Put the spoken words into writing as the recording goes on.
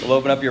You'll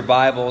open up your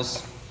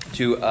Bibles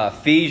to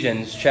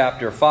Ephesians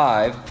chapter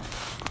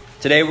 5.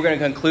 Today we're going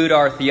to conclude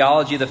our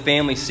Theology of the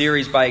Family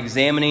series by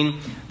examining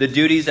the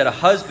duties that a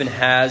husband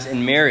has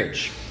in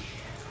marriage.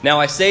 Now,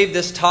 I saved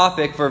this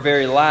topic for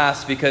very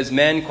last because,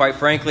 men, quite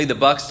frankly, the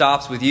buck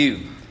stops with you.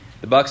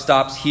 The buck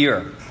stops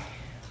here.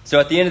 So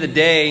at the end of the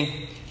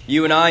day,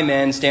 you and I,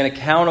 men, stand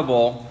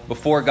accountable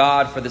before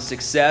God for the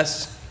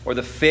success or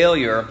the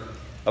failure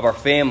of our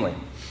family.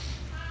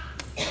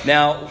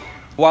 Now,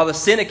 while the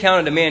sin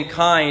accounted to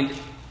mankind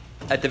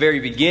at the very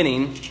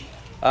beginning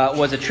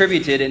was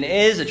attributed and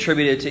is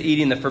attributed to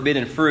eating the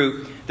forbidden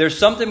fruit, there's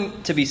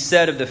something to be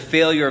said of the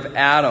failure of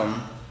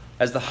Adam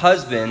as the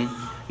husband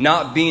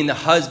not being the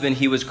husband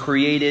he was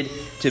created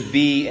to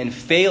be and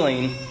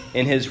failing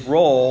in his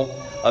role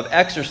of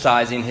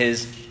exercising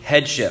his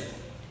headship.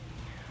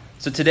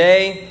 So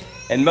today,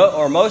 and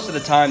most of the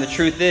time, the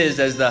truth is,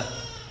 as the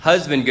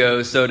husband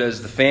goes, so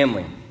does the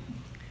family.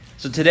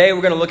 So today we're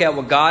going to look at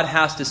what God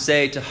has to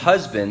say to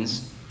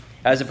husbands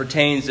as it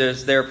pertains to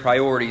their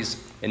priorities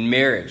in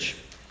marriage.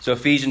 So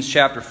Ephesians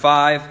chapter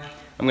 5,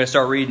 I'm going to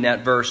start reading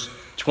at verse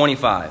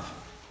 25.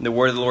 The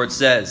word of the Lord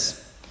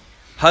says,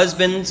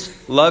 "Husbands,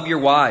 love your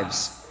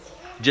wives,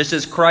 just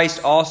as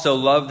Christ also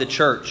loved the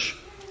church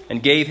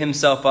and gave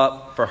himself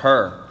up for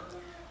her,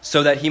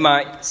 so that he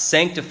might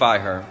sanctify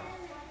her,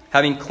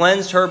 having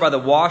cleansed her by the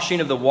washing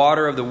of the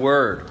water of the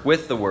word,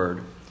 with the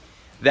word,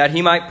 that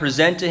he might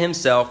present to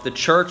himself the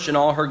church in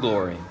all her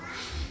glory,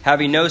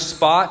 having no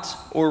spot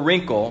or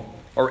wrinkle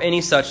or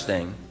any such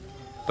thing,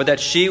 but that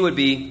she would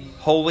be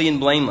holy and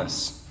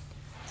blameless.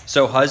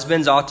 So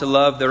husbands ought to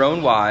love their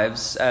own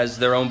wives as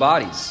their own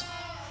bodies.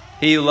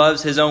 He who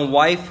loves his own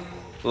wife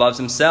loves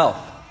himself.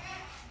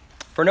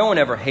 For no one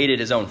ever hated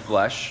his own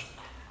flesh,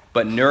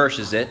 but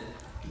nourishes it,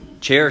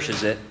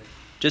 cherishes it,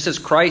 just as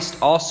Christ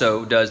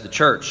also does the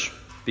church,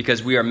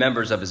 because we are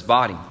members of his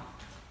body.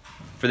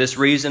 For this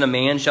reason, a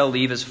man shall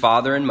leave his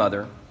father and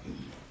mother,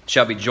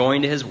 shall be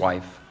joined to his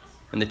wife,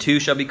 and the two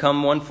shall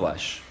become one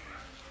flesh.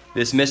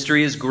 This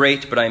mystery is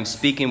great, but I am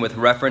speaking with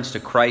reference to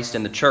Christ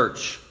and the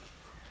church.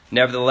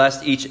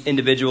 Nevertheless, each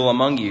individual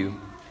among you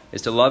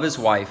is to love his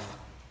wife,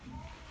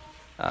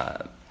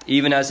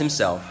 even as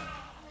himself,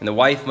 and the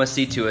wife must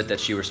see to it that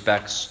she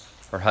respects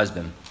her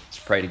husband." Let's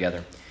pray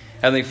together.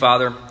 Heavenly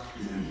Father,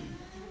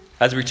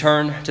 as we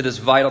return to this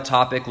vital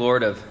topic,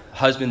 Lord, of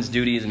husband's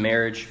duties in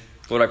marriage,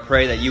 Lord, I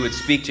pray that you would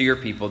speak to your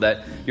people,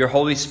 that your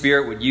Holy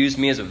Spirit would use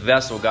me as a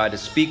vessel, God, to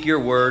speak your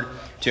word,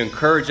 to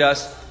encourage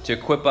us, to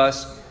equip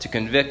us, to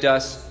convict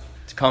us,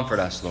 to comfort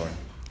us, Lord.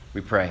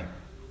 We pray.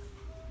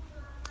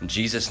 In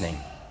Jesus' name,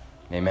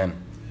 amen.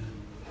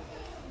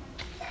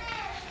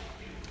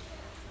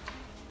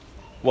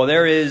 Well,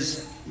 there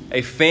is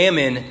a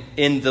famine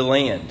in the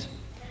land.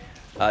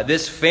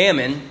 This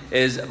famine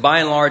is, by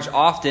and large,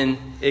 often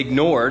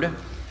ignored,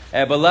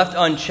 but left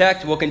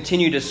unchecked will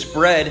continue to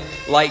spread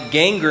like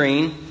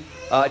gangrene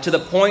to the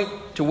point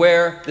to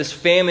where this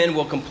famine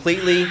will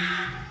completely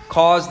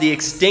cause the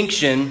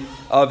extinction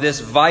of this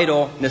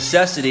vital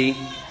necessity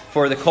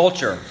for the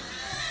culture.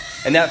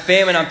 And that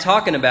famine I'm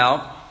talking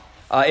about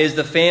is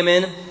the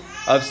famine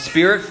of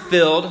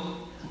spirit-filled,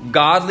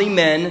 godly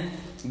men,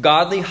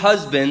 godly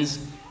husbands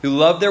who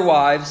love their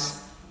wives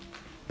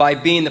by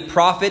being the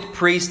prophet,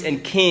 priest,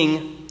 and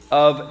king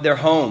of their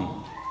home.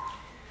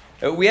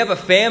 We have a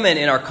famine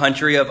in our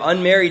country of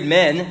unmarried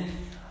men.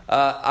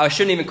 I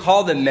shouldn't even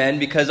call them men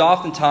because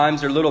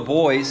oftentimes they're little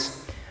boys.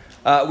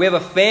 We have a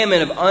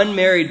famine of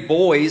unmarried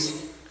boys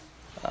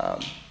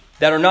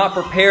that are not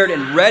prepared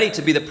and ready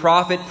to be the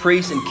prophet,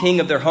 priest, and king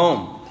of their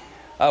home.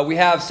 We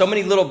have so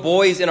many little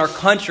boys in our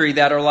country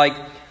that are like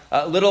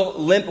little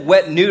limp,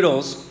 wet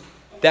noodles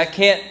that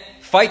can't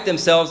fight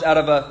themselves out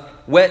of a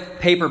wet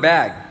paper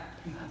bag,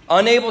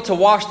 unable to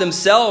wash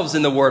themselves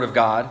in the Word of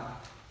God,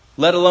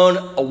 let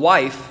alone a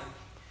wife.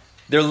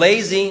 They're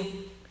lazy,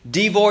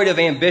 devoid of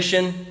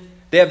ambition.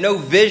 They have no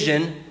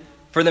vision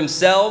for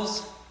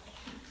themselves,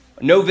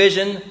 no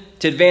vision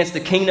to advance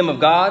the kingdom of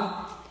God.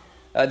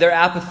 They're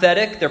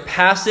apathetic. They're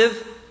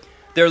passive.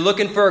 They're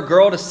looking for a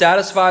girl to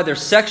satisfy their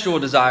sexual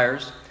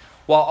desires,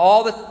 while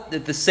all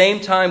at the same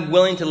time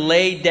willing to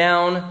lay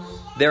down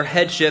their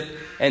headship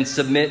and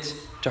submit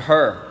to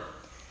her.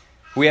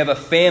 We have a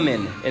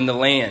famine in the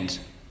land,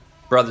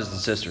 brothers and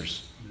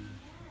sisters.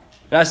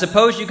 And I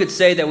suppose you could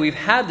say that we've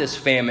had this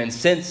famine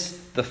since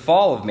the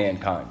fall of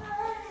mankind.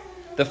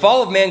 The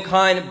fall of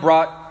mankind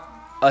brought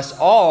us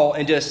all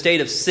into a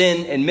state of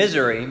sin and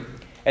misery,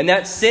 and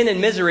that sin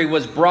and misery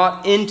was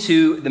brought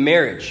into the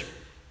marriage.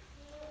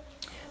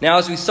 Now,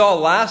 as we saw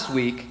last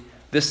week,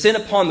 the sin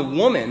upon the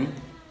woman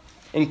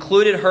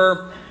included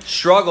her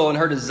struggle and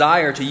her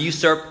desire to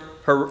usurp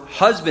her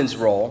husband's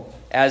role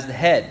as the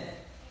head.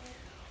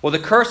 Well, the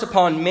curse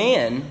upon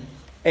man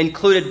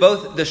included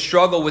both the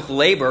struggle with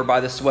labor by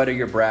the sweat of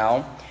your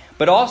brow,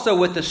 but also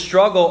with the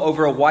struggle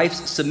over a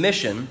wife's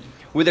submission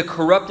with a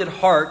corrupted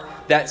heart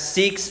that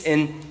seeks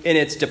in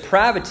its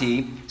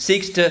depravity,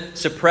 seeks to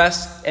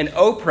suppress and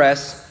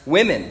oppress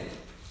women.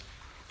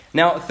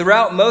 Now,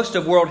 throughout most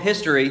of world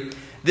history,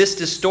 this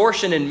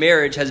distortion in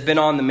marriage has been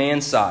on the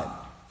man's side.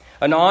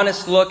 An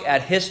honest look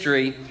at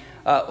history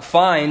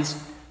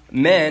finds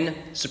men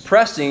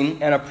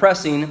suppressing and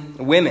oppressing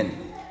women.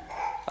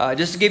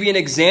 Just to give you an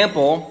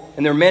example,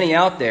 and there are many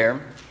out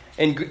there,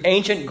 in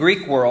ancient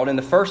Greek world in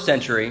the first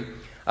century,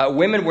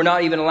 women were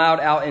not even allowed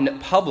out in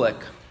public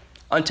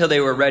until they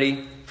were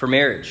ready for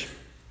marriage.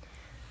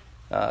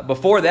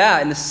 Before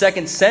that, in the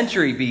 2nd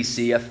century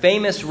BC, a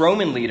famous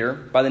Roman leader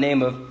by the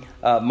name of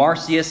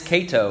Marcius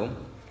Cato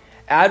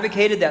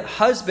advocated that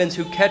husbands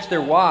who catch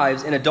their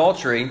wives in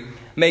adultery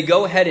may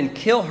go ahead and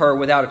kill her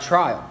without a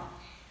trial.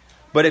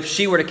 But if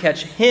she were to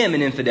catch him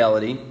in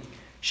infidelity,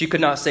 she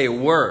could not say a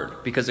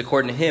word, because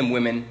according to him,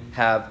 women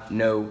have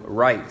no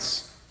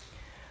rights.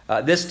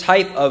 This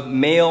type of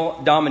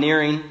male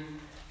domineering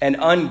and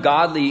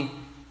ungodly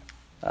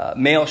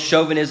male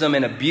chauvinism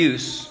and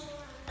abuse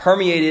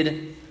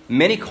permeated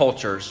many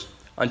cultures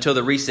until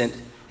the recent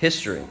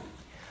history.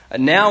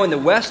 Now in the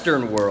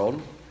Western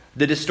world,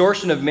 the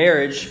distortion of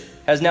marriage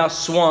has now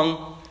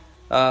swung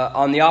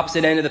on the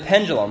opposite end of the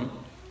pendulum.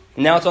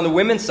 Now it's on the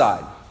women's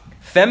side.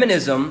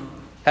 Feminism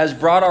has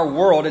brought our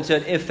world into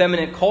an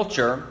effeminate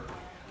culture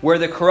where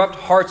the corrupt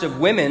hearts of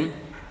women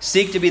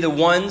seek to be the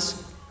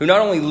ones who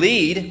not only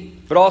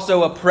lead, but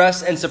also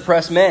oppress and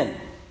suppress men.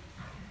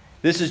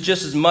 This is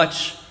just as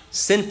much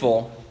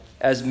sinful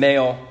as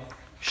male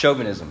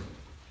chauvinism.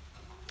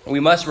 We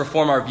must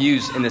reform our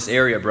views in this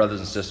area, brothers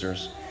and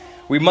sisters.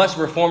 We must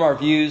reform our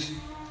views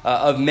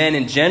of men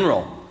in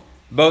general,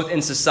 both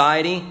in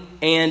society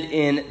and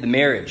in the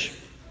marriage.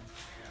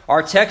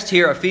 Our text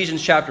here,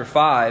 Ephesians chapter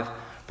 5,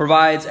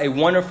 provides a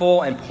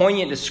wonderful and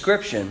poignant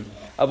description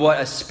of what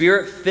a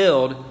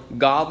spirit-filled,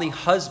 godly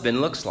husband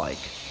looks like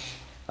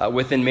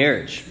within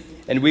marriage.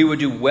 And we would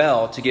do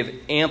well to give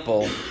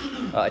ample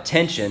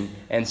attention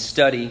and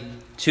study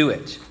to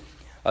it.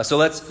 So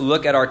let's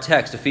look at our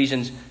text,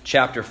 Ephesians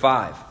chapter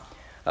 5.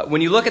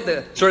 When you look at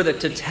the sort of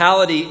the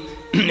totality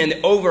and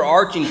the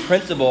overarching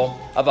principle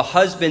of a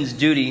husband's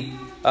duty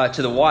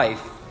to the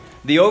wife,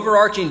 the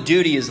overarching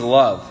duty is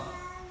love.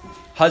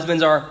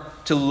 Husbands are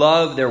to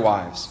love their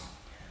wives.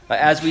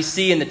 As we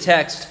see in the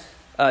text,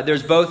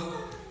 there's both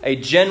a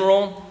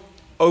general,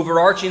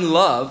 overarching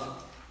love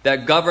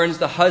that governs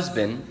the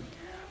husband,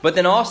 but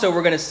then also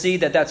we're going to see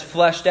that that's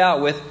fleshed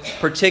out with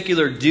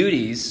particular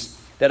duties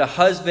that a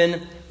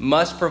husband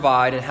must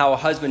provide and how a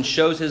husband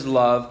shows his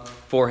love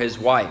for his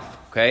wife.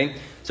 Okay?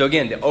 So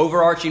again, the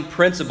overarching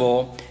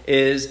principle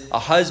is a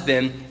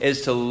husband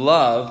is to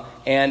love,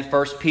 and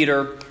 1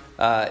 Peter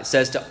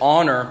says to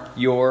honor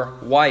your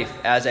wife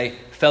as a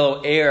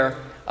fellow heir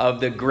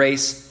of the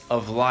grace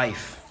of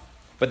life.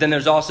 But then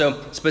there's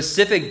also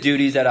specific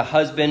duties that a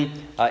husband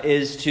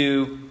is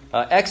to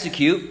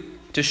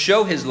execute to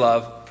show his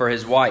love for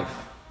his wife.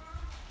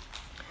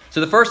 So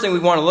the first thing we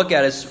want to look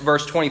at is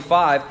verse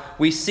 25.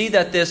 We see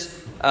that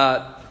this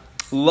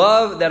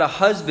love that a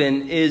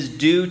husband is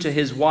due to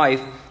his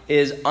wife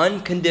is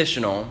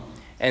unconditional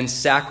and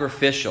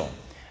sacrificial.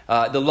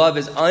 The love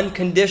is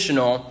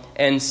unconditional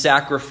and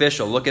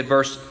sacrificial. Look at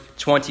verse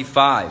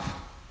 25. It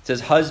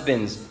says,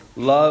 "Husbands,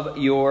 love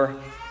your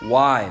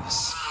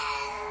wives,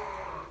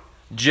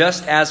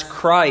 just as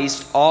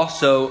Christ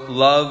also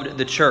loved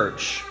the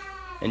church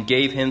and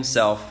gave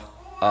himself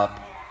up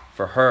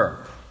for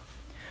her."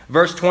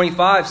 Verse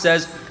 25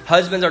 says,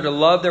 husbands are to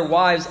love their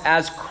wives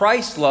as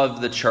Christ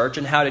loved the church.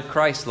 And how did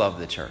Christ love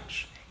the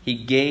church? He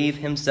gave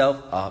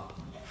himself up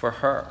for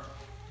her.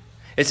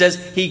 It says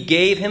he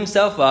gave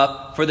himself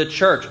up for the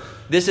church.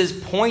 This is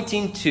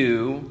pointing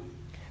to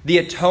the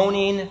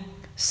atoning,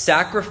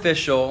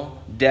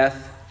 sacrificial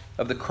death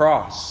of the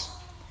cross.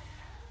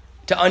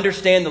 To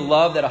understand the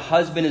love that a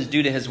husband is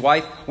due to his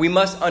wife, we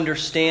must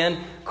understand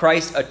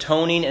Christ's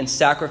atoning and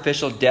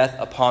sacrificial death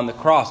upon the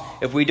cross.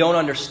 If we don't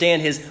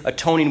understand his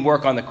atoning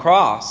work on the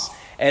cross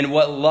and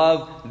what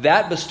love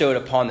that bestowed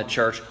upon the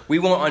church, we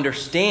won't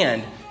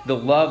understand the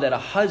love that a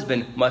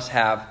husband must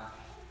have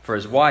for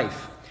his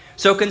wife.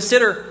 So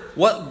consider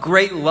what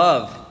great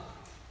love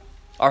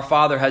our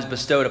Father has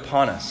bestowed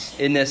upon us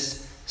in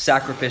this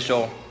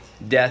sacrificial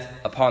death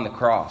upon the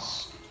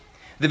cross.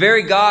 The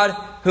very God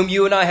whom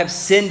you and I have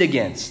sinned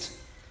against.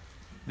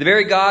 The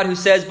very God who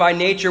says by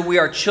nature we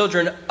are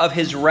children of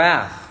his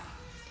wrath.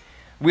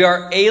 We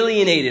are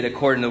alienated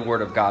according to the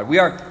word of God. We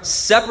are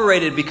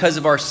separated because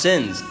of our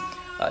sins.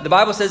 The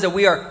Bible says that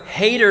we are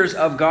haters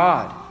of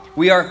God.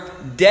 We are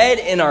dead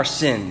in our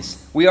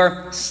sins. We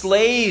are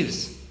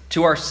slaves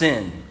to our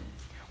sin.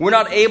 We're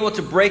not able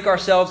to break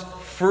ourselves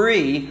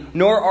free,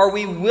 nor are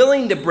we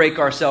willing to break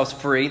ourselves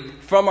free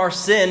from our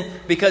sin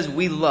because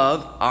we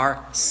love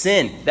our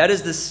sin. That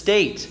is the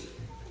state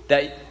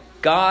that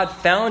God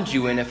found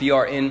you in if you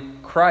are in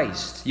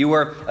Christ. You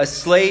were a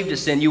slave to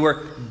sin. You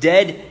were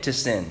dead to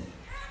sin.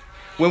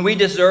 When we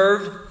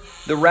deserved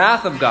the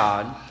wrath of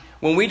God,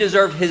 when we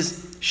deserved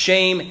his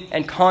shame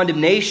and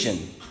condemnation,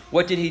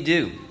 what did he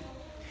do?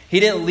 He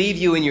didn't leave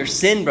you in your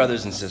sin,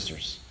 brothers and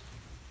sisters.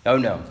 Oh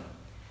no.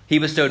 He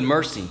bestowed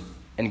mercy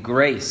and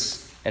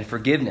grace and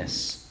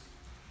forgiveness.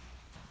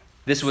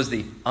 This was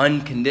the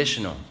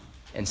unconditional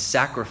and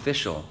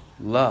sacrificial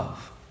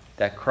love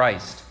that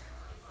Christ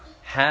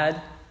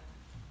had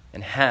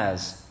and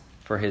has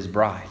for his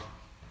bride.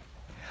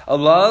 A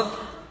love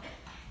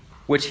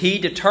which he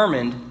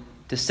determined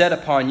to set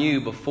upon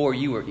you before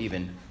you were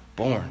even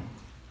born.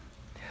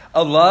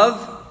 A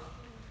love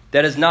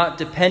that is not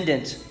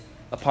dependent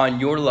upon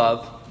your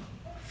love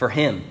for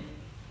him.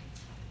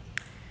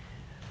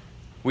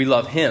 We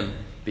love him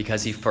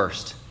because he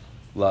first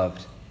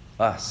loved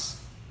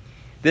us.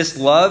 This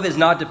love is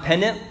not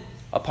dependent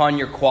upon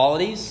your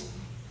qualities,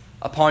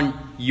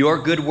 upon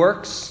your good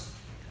works,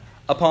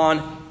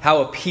 upon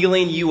how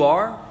appealing you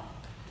are.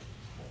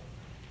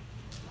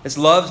 This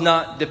love's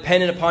not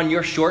dependent upon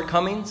your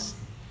shortcomings.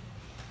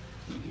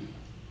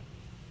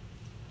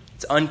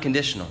 It's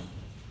unconditional.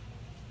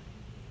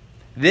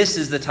 This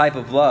is the type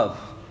of love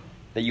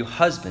that you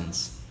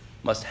husbands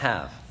must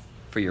have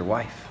for your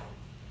wife.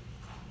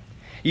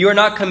 You are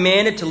not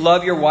commanded to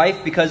love your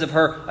wife because of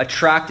her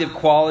attractive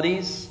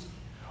qualities,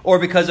 or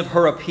because of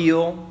her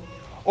appeal,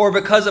 or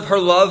because of her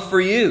love for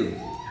you,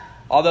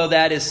 although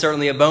that is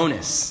certainly a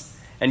bonus.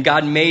 And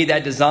God made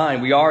that design.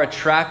 We are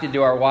attracted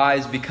to our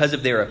wives because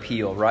of their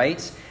appeal,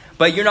 right?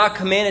 But you're not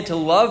commanded to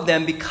love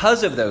them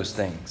because of those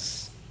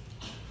things.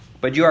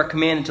 But you are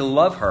commanded to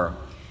love her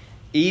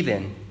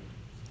even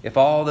if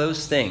all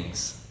those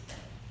things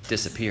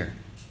disappear.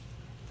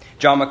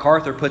 John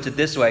MacArthur puts it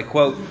this way,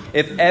 quote,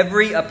 "If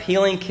every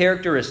appealing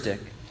characteristic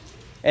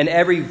and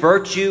every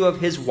virtue of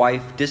his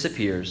wife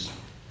disappears,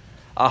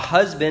 a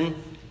husband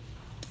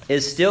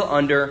is still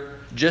under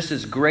just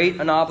as great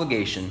an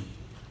obligation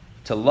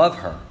to love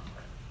her.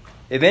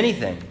 If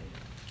anything,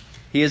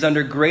 he is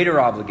under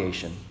greater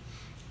obligation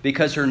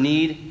because her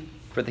need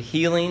for the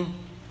healing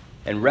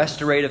and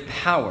restorative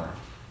power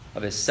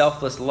of his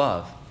selfless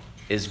love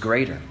is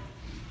greater."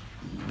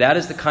 That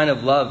is the kind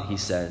of love, he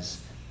says,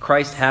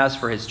 Christ has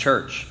for his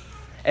church,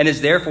 and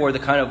is therefore the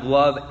kind of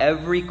love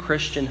every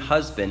Christian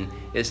husband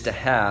is to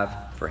have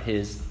for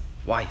his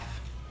wife.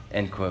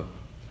 End quote.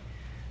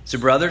 So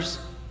brothers,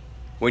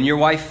 when your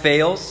wife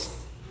fails,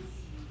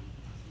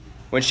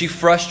 when she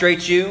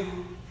frustrates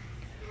you,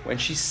 when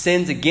she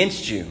sins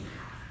against you,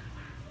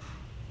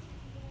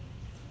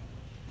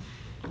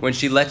 when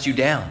she lets you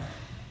down,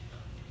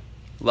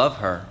 love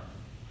her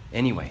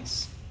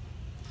anyways.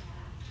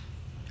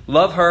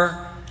 Love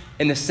her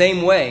in the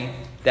same way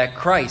that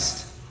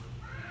Christ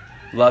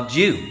loved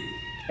you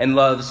and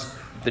loves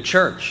the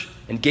church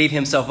and gave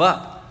himself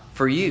up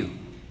for you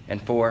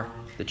and for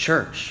the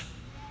church.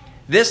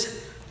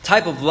 This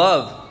type of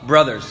love,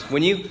 brothers,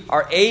 when you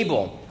are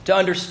able to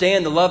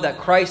understand the love that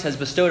Christ has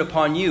bestowed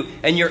upon you,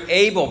 and you're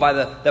able by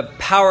the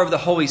power of the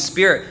Holy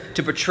Spirit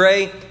to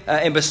portray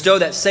and bestow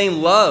that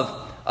same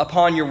love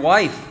upon your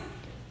wife,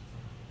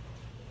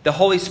 the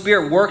Holy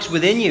Spirit works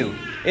within you.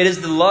 It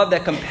is the love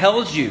that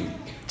compels you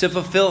to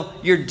fulfill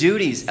your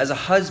duties as a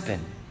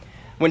husband.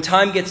 When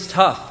time gets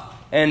tough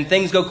and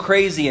things go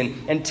crazy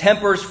and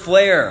tempers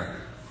flare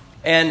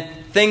and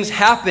things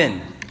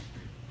happen,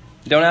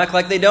 don't act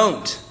like they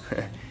don't.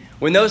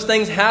 When those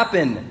things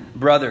happen,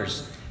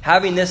 brothers,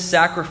 having this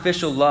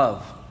sacrificial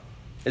love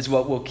is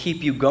what will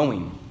keep you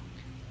going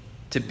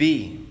to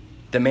be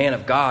the man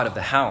of God of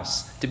the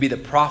house, to be the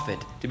prophet,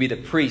 to be the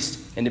priest,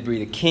 and to be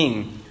the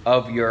king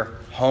of your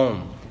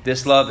home.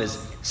 This love is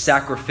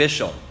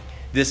sacrificial.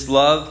 This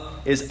love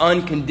is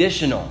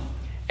unconditional.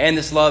 And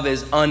this love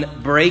is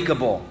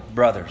unbreakable,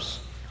 brothers.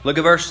 Look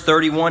at verse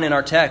 31 in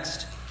our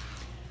text.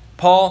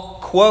 Paul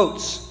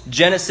quotes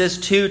Genesis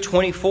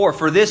 2:24.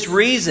 "For this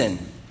reason,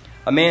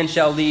 a man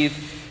shall leave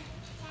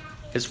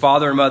his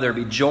father and mother,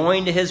 be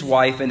joined to his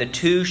wife, and the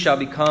two shall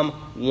become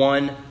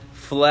one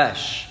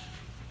flesh."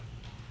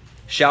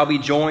 Shall be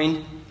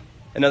joined.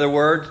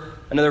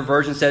 Another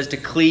version says to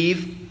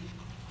cleave.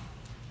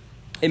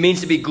 It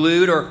means to be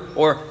glued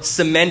or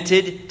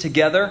cemented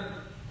together.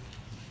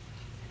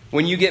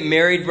 When you get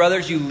married,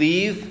 brothers, you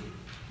leave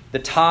the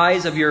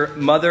ties of your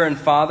mother and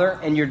father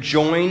and you're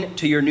joined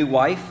to your new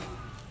wife.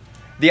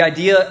 The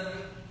idea,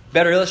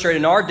 better illustrated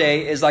in our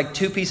day, is like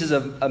two pieces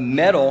of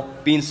metal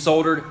being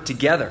soldered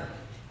together.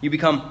 You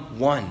become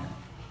one.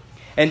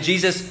 And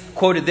Jesus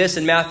quoted this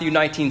in Matthew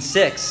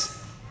 19:6,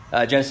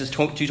 Genesis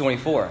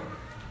 2:24.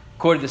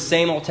 Quoted the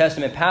same Old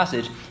Testament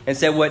passage and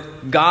said,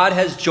 "What God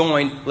has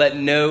joined, let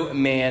no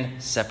man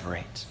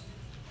separate."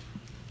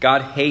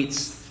 God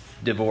hates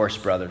divorce,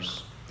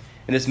 brothers.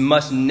 And this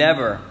must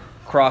never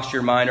cross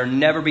your mind or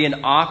never be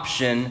an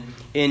option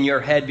in your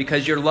head,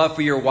 because your love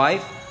for your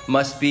wife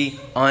must be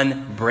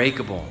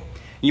unbreakable.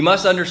 You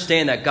must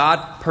understand that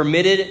God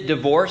permitted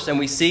divorce, and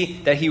we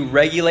see that he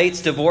regulates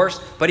divorce,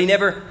 but he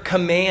never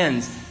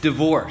commands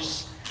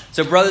divorce.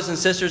 So brothers and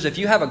sisters, if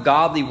you have a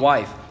godly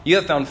wife, you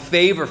have found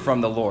favor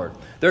from the Lord.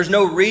 There's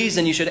no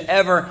reason you should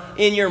ever,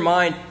 in your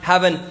mind,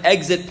 have an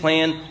exit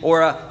plan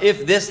or a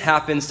if this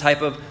happens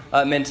type of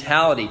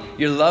mentality.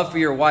 Your love for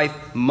your wife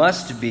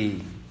must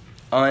be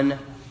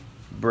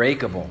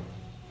unbreakable.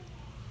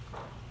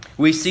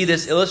 We see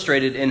this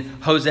illustrated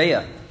in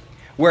Hosea,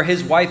 where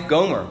his wife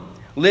Gomer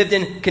lived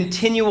in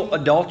continual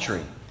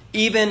adultery,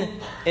 even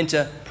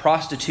into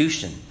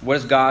prostitution. What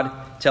does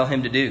God tell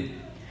him to do?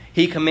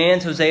 He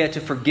commands Hosea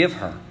to forgive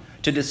her,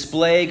 to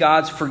display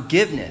God's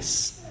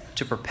forgiveness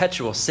to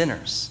perpetual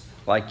sinners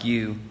like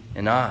you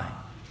and I.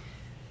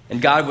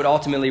 And God would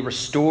ultimately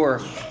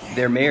restore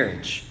their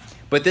marriage.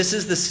 But this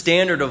is the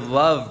standard of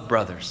love,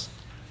 brothers.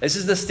 This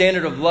is the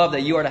standard of love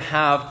that you are to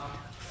have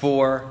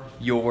for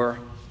your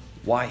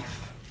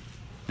wife.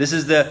 This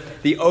is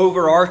the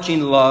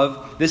overarching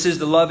love. This is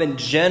the love in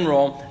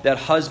general that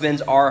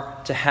husbands are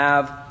to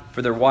have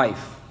for their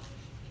wife.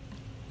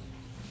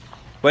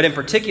 But in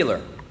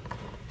particular,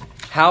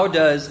 how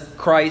does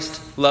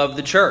Christ love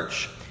the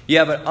church? You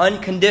have an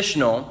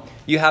unconditional,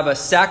 you have a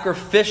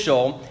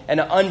sacrificial, and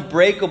an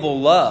unbreakable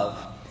love.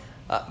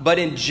 But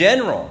in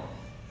general,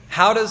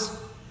 how does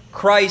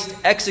Christ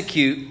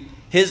execute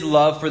his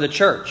love for the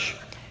church?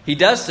 He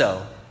does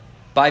so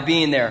by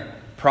being their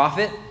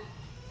prophet,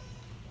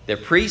 their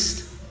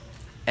priest,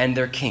 and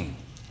their king.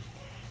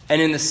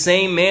 And in the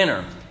same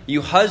manner,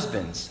 you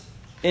husbands,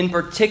 in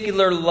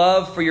particular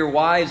love for your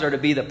wives are to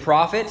be the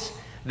prophet,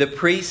 the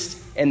priest,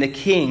 and the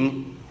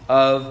king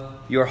of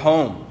your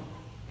home.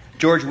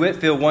 George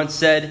Whitefield once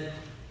said,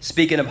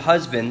 speaking of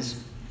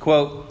husbands,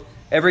 quote,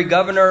 "Every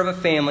governor of a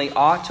family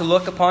ought to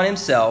look upon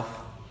himself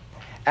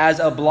as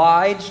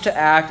obliged to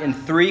act in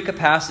three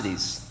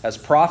capacities: as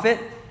prophet,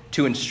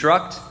 to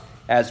instruct;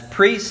 as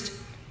priest,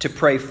 to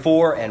pray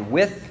for and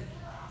with;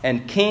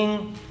 and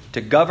king,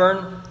 to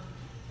govern,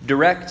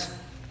 direct,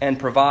 and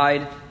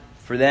provide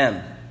for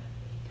them."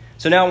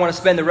 So now I want to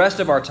spend the rest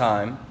of our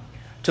time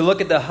to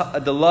look at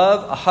the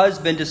love a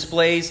husband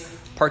displays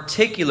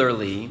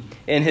particularly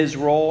in his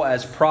role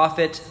as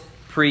prophet,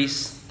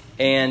 priest,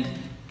 and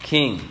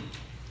king.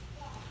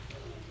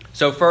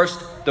 So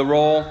first, the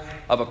role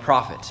of a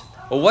prophet.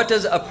 Well, what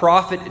does a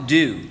prophet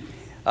do?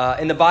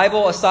 In the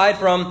Bible, aside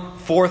from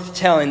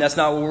forth-telling, that's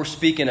not what we're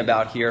speaking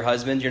about here,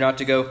 husbands. You're not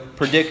to go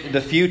predict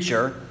the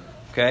future,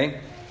 okay?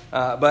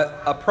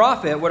 But a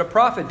prophet, what a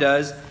prophet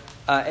does,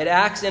 it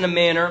acts in a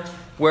manner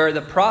where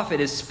the prophet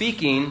is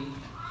speaking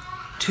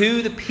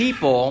to the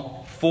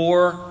people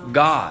for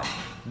God.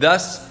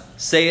 Thus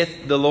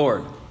saith the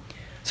Lord.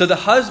 So the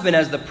husband,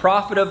 as the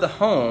prophet of the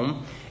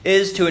home,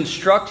 is to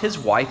instruct his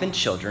wife and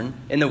children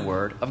in the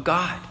word of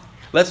God.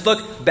 Let's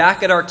look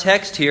back at our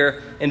text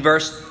here in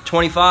verse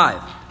 25.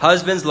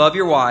 Husbands, love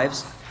your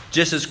wives,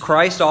 just as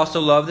Christ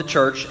also loved the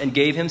church and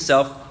gave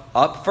himself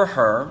up for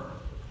her.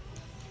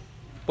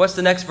 What's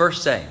the next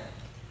verse say?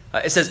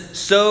 It says,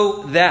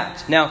 so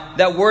that. Now,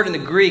 that word in the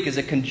Greek is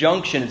a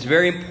conjunction. It's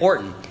very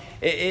important.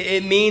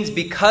 It means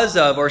because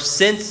of, or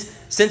since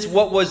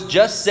what was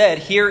just said,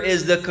 here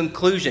is the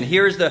conclusion.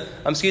 Here is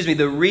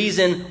the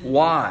reason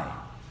why.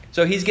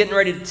 So he's getting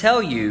ready to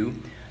tell you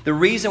the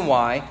reason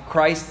why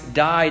Christ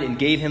died and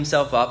gave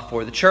himself up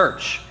for the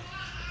church.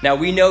 Now,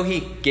 we know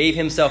he gave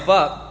himself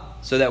up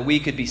so that we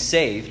could be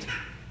saved,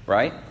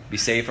 right? Be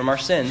saved from our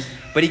sins.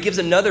 But he gives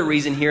another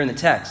reason here in the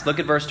text. Look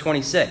at verse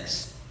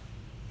 26.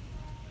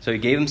 So he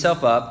gave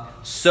himself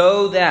up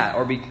so that,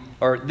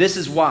 or this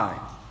is why,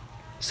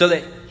 so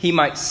that he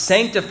might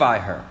sanctify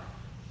her,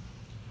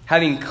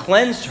 having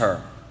cleansed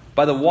her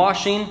by the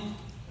washing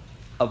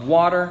of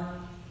water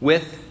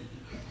with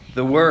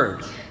the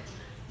word.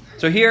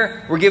 So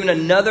here we're given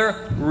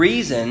another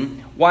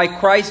reason why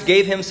Christ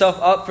gave himself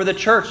up for the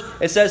church.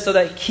 It says so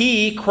that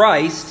he,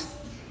 Christ,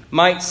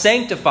 might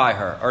sanctify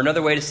her. Or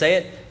another way to say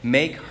it,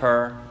 make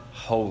her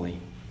holy.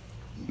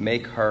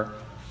 Make her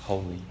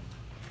holy.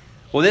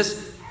 Well,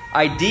 this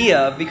idea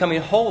of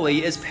becoming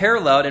holy is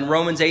paralleled in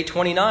Romans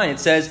 8:29. It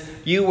says,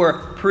 you were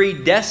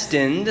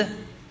predestined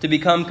to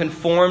become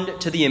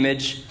conformed to the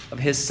image of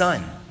his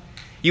Son.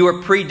 You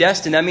were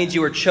predestined. That means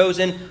you were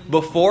chosen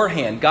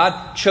beforehand.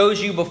 God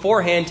chose you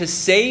beforehand to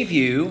save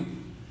you.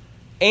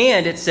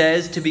 And it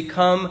says to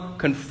become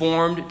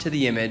conformed to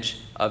the image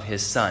of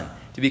his Son.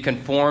 To be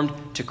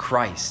conformed to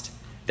Christ.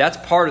 That's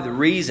part of the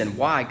reason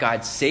why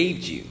God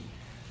saved you.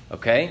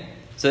 Okay?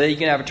 So that you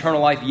can have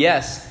eternal life,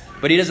 yes.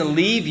 But he doesn't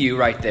leave you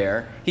right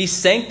there. He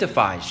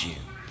sanctifies you.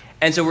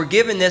 And so we're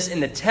given this in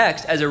the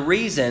text as a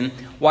reason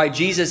why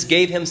Jesus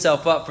gave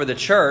himself up for the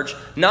church.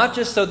 Not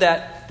just so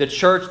that the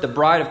church, the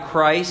bride of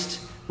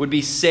Christ, would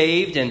be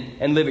saved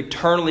and live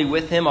eternally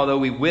with him, although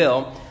we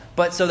will,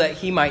 but so that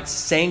he might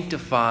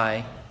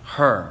sanctify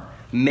her.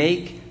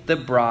 Make the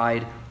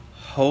bride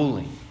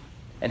holy.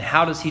 And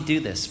how does he do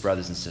this,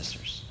 brothers and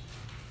sisters?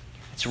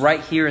 It's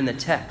right here in the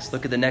text.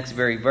 Look at the next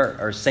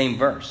same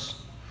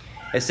verse.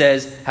 It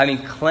says, having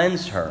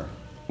cleansed her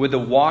with the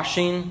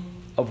washing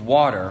of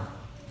water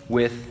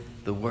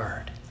with the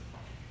word.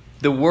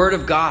 The word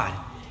of God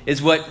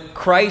is what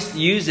Christ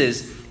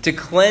uses to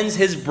cleanse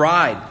his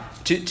bride,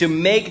 to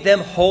make them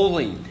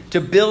holy,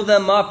 to build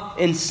them up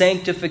in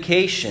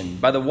sanctification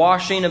by the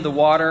washing of the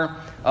water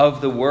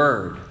of the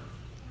word.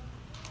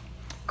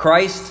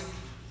 Christ,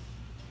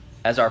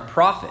 as our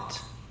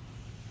prophet,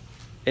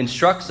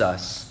 instructs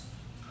us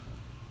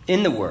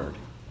in the word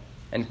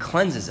and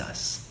cleanses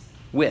us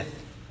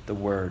with the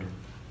word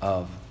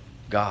of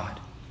God.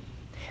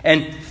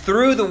 And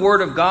through the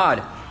word of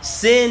God,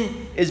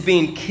 sin is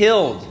being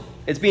killed.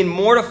 It's being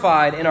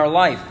mortified in our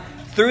life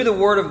through the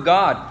Word of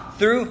God.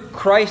 Through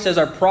Christ as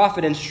our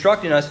prophet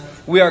instructing us,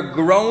 we are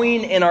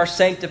growing in our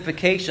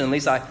sanctification. At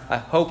least I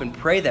hope and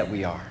pray that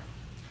we are.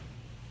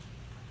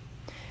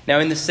 Now,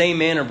 in the same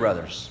manner,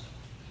 brothers,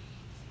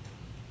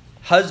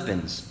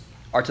 husbands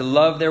are to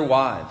love their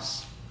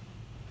wives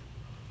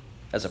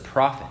as a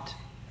prophet,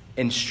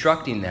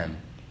 instructing them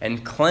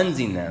and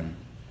cleansing them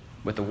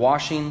with the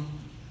washing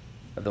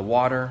of the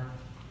water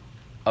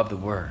of the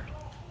Word.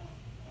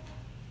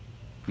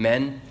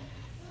 Men,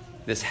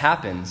 this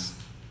happens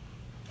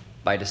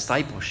by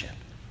discipleship.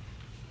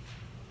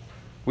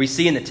 We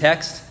see in the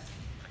text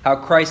how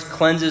Christ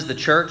cleanses the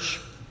church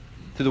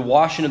through the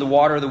washing of the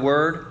water of the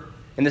Word.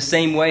 In the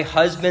same way,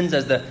 husbands,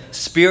 as the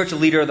spiritual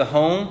leader of the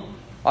home,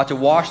 ought to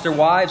wash their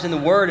wives in the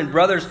Word. And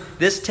brothers,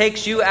 this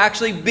takes you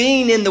actually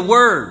being in the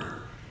Word.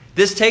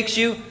 This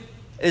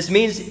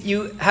means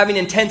you having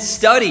intense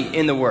study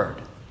in the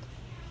Word.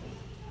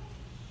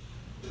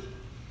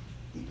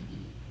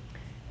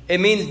 It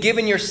means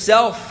giving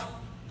yourself,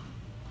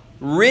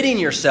 ridding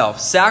yourself,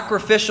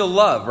 sacrificial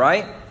love,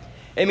 right?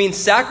 It means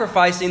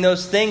sacrificing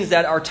those things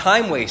that are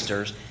time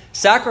wasters,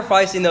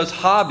 sacrificing those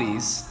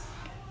hobbies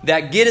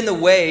that get in the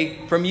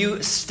way from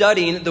you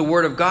studying the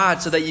Word of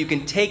God so that you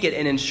can take it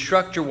and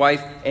instruct your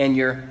wife and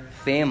your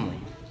family.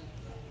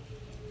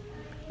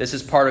 This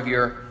is part of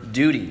your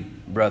duty,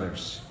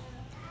 brothers.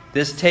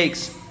 This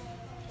takes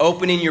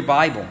opening your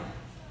Bible,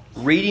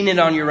 reading it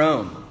on your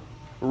own,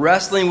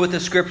 wrestling with the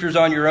Scriptures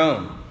on your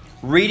own,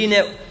 reading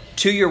it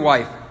to your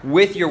wife,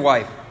 with your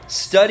wife,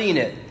 studying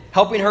it,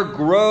 helping her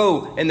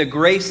grow in the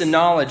grace and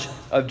knowledge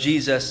of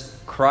Jesus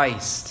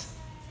Christ.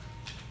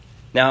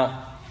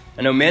 Now,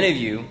 I know many of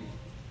you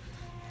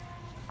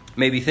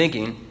may be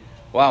thinking,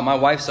 wow, my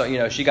wife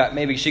she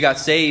got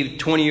saved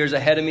 20 years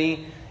ahead of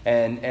me,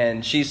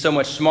 and she's so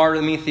much smarter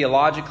than me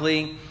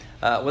theologically.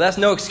 Well, that's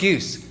no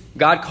excuse.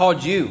 God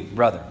called you,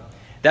 brother.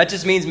 That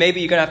just means maybe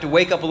you're going to have to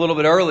wake up a little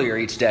bit earlier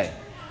each day.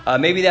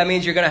 Maybe that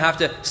means you're going to have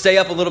to stay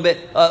up a little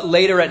bit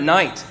later at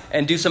night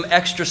and do some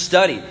extra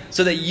study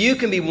so that you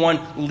can be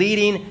one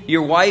leading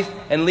your wife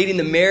and leading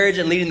the marriage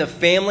and leading the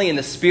family and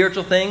the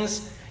spiritual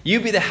things. You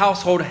be the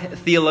household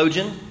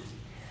theologian.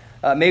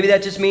 Maybe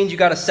that just means you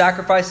got to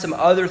sacrifice some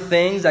other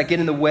things that get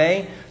in the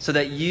way so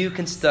that you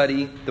can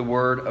study the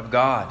Word of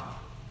God.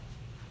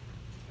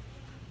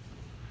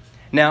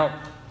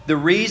 Now, the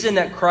reason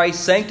that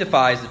Christ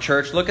sanctifies the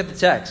church, look at the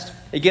text.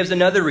 It gives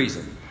another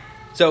reason.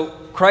 So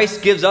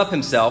Christ gives up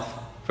himself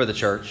for the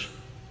church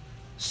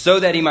so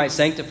that he might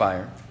sanctify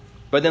her.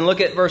 But then look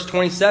at verse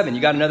 27.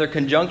 You got another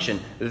conjunction.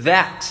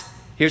 That.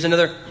 Here's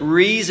another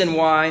reason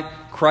why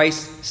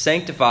Christ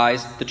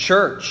sanctifies the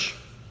church.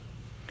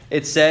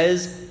 It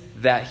says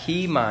that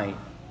he might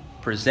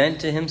present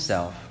to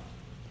himself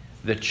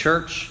the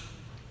church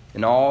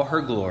in all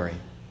her glory,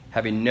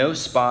 having no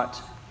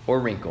spot or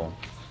wrinkle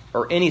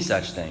or any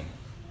such thing,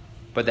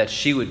 but that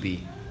she would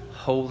be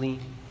holy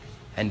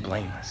and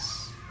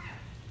blameless.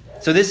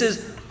 So this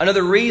is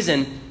another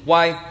reason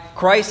why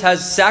Christ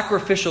has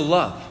sacrificial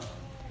love,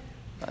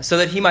 so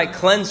that he might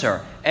cleanse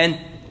her. And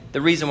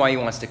the reason why he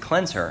wants to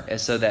cleanse her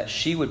is so that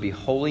she would be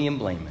holy and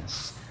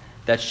blameless,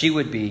 that she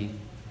would be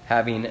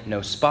having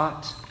no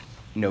spot,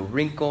 no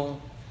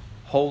wrinkle,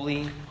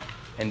 holy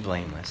and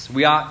blameless.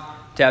 We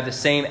ought to have the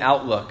same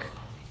outlook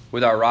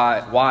with our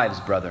wives,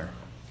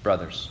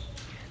 brothers,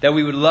 that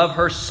we would love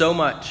her so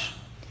much,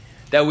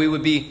 that we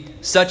would be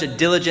such a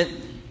diligent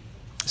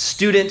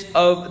student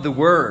of the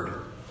Word,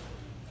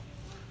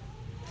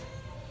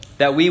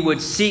 that we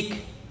would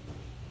seek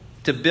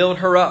to build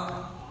her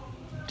up,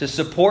 to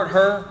support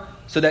her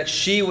so that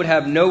she would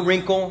have no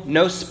wrinkle,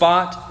 no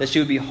spot, that she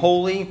would be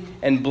holy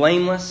and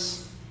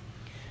blameless.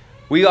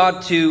 We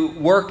ought to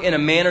work in a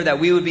manner that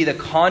we would be the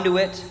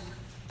conduit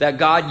that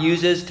God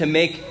uses to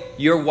make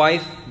your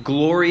wife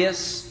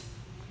glorious,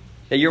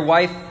 that your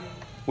wife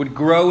would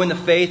grow in the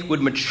faith,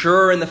 would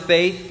mature in the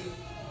faith.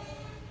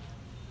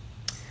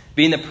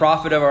 Being the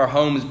prophet of our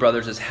homes,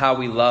 brothers, is how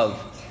we love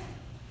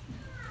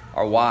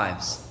our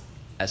wives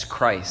as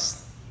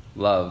Christ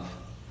loved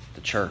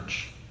the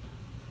church.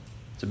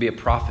 To be a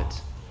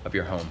prophet of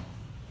your home.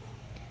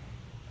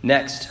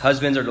 Next,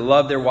 husbands are to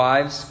love their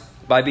wives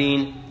by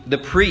being the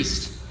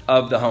priest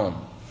of the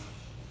home.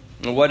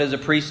 And what does a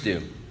priest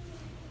do?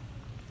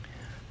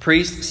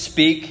 Priests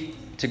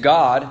speak to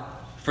God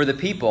for the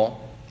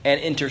people and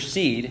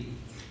intercede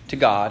to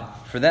God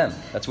for them.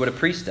 That's what a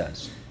priest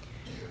does.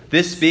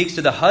 This speaks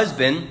to the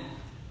husband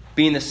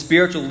being the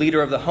spiritual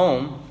leader of the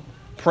home,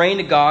 praying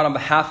to God on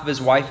behalf of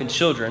his wife and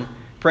children,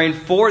 praying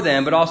for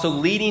them, but also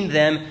leading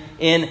them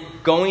in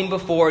going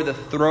before the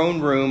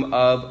throne room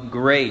of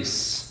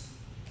grace.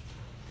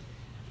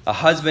 A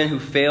husband who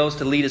fails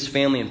to lead his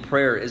family in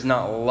prayer is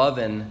not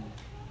loving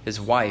his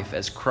wife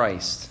as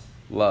Christ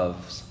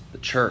loves the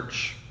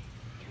church.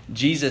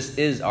 Jesus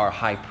is our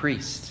high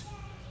priest.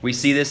 We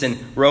see this in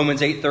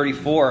Romans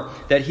 8:34,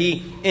 that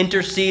he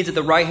intercedes at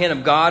the right hand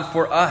of God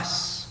for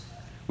us.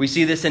 We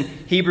see this in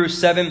Hebrews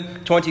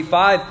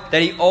 7:25,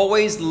 that he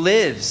always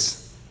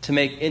lives to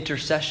make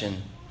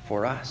intercession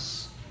for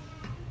us.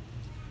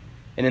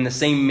 And in the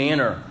same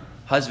manner,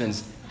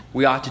 husbands,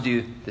 we ought to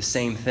do the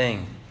same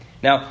thing.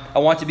 Now, I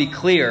want to be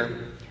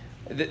clear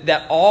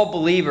that all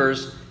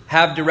believers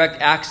have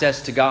direct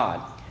access to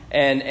God.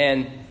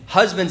 And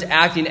husbands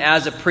acting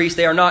as a priest,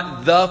 they are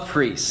not the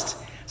priest.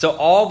 So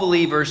all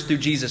believers through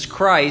Jesus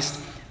Christ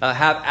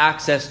have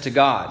access to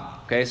God.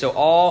 Okay, so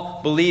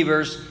all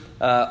believers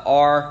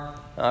are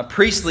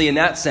priestly in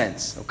that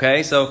sense.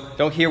 Okay, so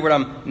don't hear what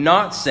I'm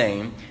not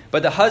saying.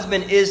 But the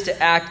husband is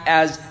to act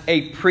as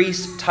a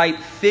priest-type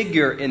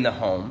figure in the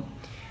home.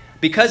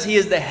 Because he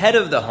is the head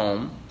of the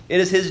home,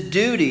 it is his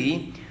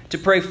duty to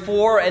pray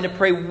for and to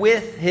pray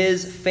with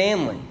his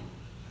family.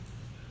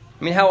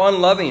 I mean, how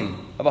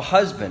unloving of a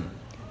husband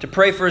to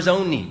pray for his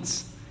own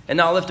needs and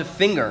not lift a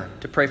finger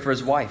to pray for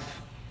his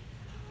wife.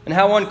 And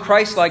how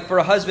un-Christ-like for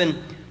a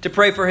husband to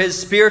pray for his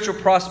spiritual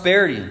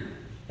prosperity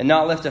and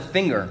not lift a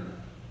finger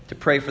to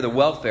pray for the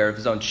welfare of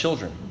his own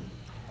children.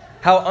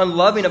 How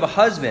unloving of a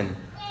husband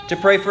to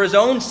pray for his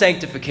own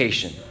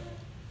sanctification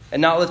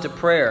and not lift a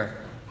prayer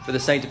for the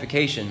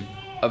sanctification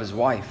of his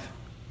wife.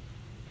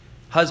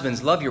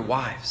 Husbands, love your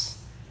wives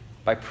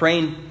by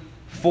praying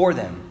for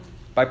them,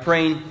 by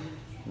praying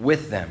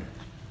with them.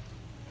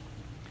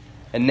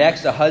 And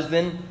next, a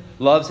husband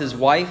loves his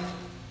wife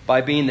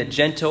by being the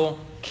gentle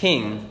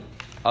king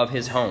of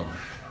his home.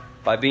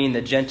 By being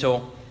the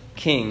gentle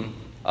king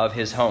of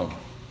his home.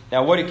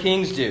 Now, what do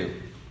kings do?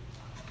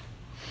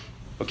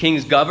 Well,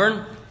 kings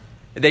govern,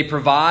 they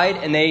provide,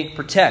 and they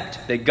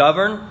protect. They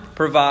govern,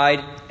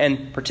 provide,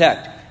 and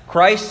protect.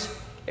 Christ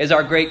is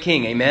our great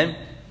king, amen?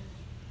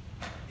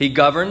 He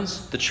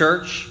governs the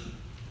church.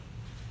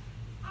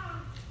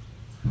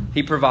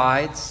 He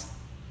provides,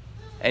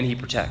 and he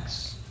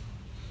protects.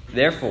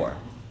 Therefore,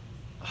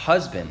 a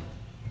husband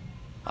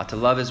ought to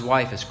love his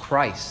wife as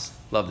Christ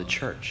loved the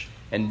church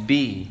and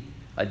be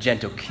a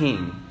gentle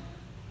king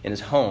in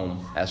his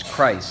home as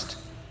Christ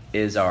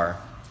is our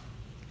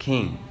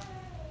king.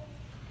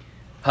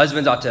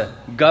 Husbands ought to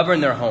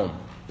govern their home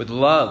with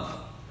love,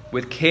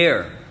 with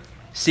care,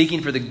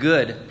 seeking for the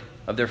good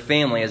of their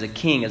family as a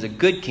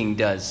good king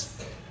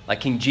does,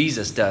 like King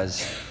Jesus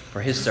does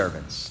for his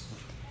servants.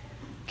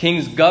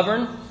 Kings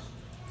govern,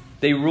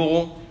 they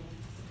rule,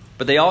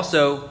 but they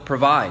also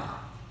provide.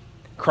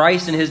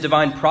 Christ in his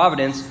divine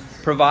providence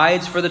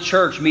provides for the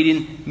church,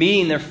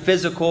 meeting their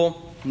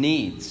physical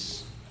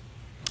needs.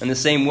 In the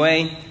same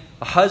way,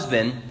 a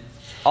husband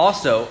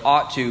also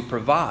ought to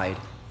provide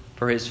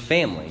for his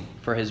family,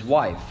 for his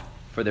wife,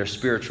 for their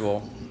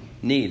spiritual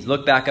needs.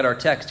 Look back at our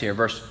text here,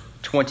 verse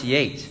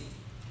 28.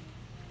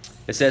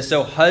 It says,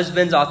 "So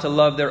husbands ought to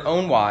love their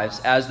own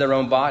wives as their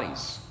own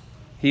bodies.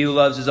 He who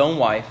loves his own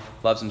wife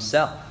loves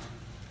himself.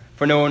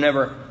 For no one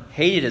ever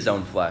hated his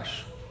own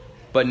flesh,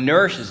 but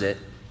nourishes it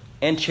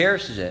and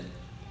cherishes it,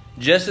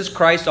 just as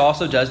Christ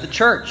also does the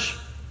church,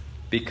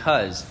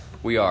 because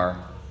we are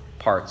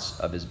parts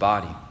of his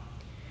body."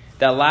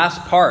 That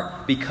last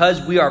part,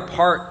 because we are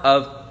part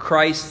of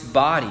Christ's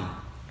body,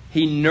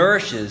 he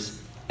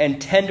nourishes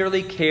and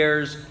tenderly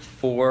cares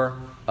for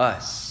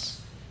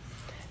us.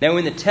 Now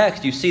in the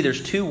text, you see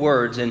there's two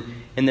words. In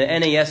the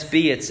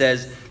NASB, it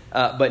says,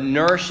 but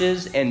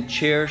nourishes and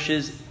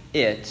cherishes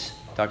it,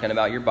 talking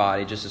about your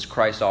body, just as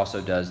Christ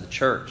also does the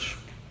church.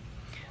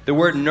 The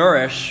word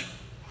nourish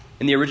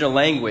in the original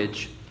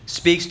language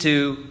speaks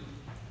to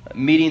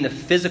meeting the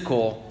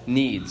physical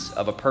needs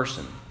of a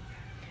person.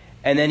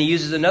 And then he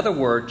uses another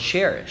word,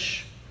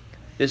 cherish.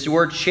 This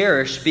word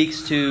cherish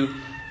speaks to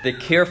the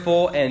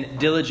careful and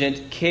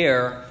diligent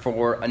care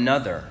for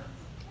another.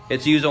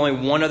 It's used only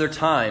one other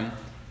time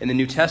in the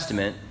New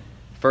Testament,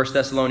 1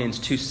 Thessalonians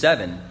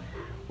 2:7,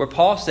 where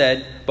Paul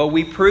said, "But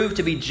we prove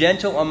to be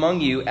gentle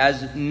among you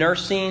as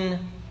nursing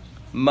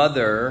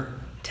mother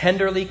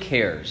tenderly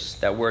cares."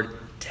 That word,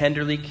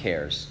 tenderly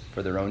cares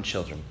for their own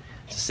children.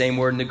 It's the same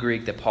word in the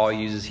Greek that Paul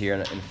uses here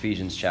in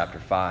Ephesians chapter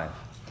 5.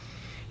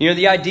 You know,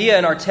 the idea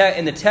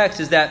in the text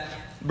is that,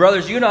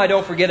 brothers, you and I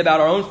don't forget about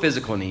our own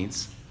physical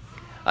needs.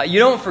 You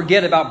don't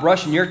forget about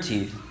brushing your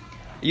teeth.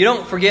 You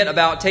don't forget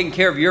about taking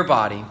care of your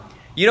body.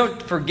 You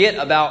don't forget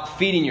about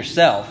feeding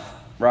yourself,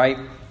 right?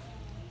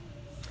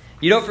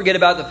 You don't forget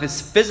about the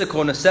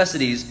physical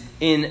necessities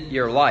in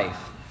your life.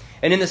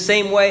 And in the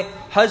same way,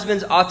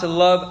 husbands ought to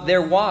love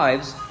their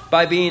wives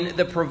by being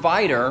the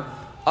provider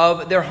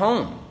of their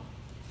home.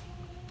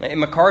 And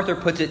MacArthur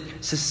puts it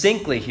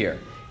succinctly here.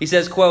 He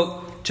says,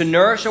 quote, "To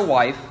nourish a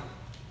wife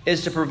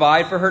is to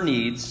provide for her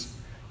needs,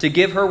 to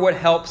give her what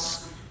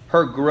helps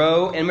her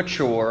grow and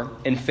mature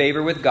in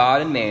favor with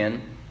God and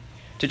man.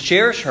 To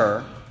cherish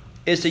her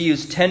is to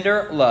use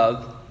tender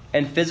love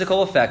and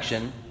physical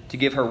affection to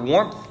give her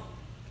warmth,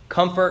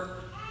 comfort,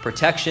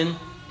 protection,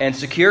 and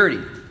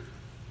security.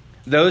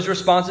 Those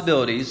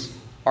responsibilities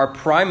are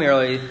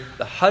primarily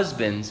the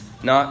husband's,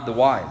 not the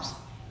wife's.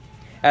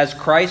 As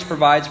Christ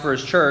provides for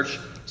his church,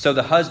 so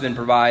the husband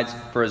provides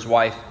for his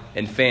wife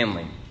and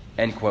family."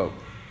 End quote.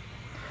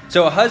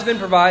 So a husband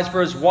provides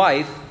for his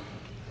wife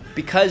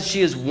because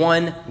she is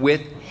one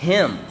with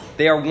him.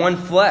 They are one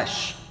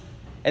flesh.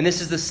 And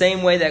this is the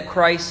same way that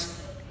Christ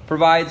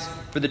provides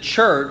for the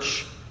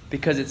church,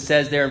 because it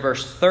says there in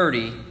verse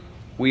 30,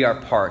 we are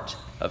part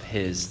of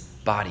his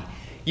body.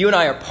 You and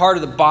I are part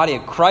of the body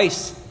of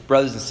Christ,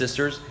 brothers and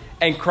sisters,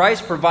 and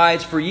Christ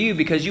provides for you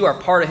because you are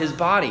part of his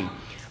body.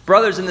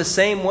 Brothers, in the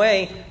same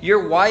way,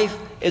 your wife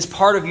is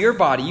part of your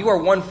body. You are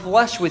one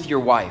flesh with your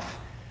wife.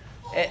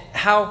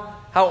 How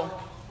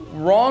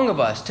wrong of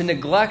us to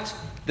neglect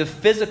the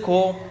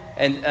physical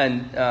and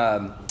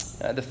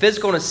the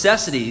physical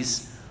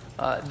necessities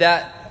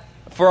that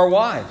for our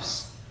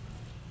wives.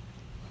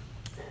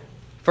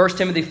 1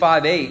 Timothy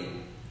 5:8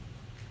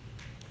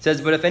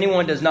 says, "But if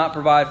anyone does not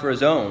provide for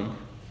his own,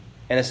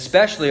 and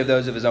especially of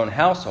those of his own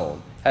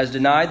household, has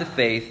denied the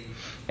faith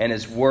and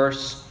is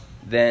worse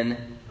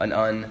than an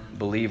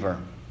unbeliever."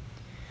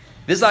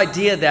 This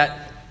idea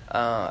that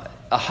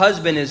a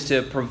husband is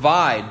to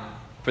provide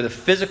for the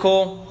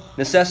physical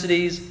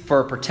necessities,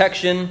 for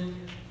protection,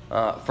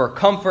 for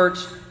comfort,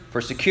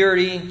 for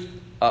security,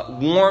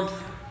 warmth,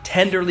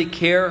 tenderly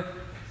care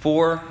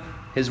for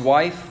his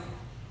wife.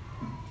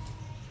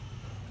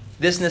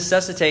 This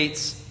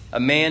necessitates a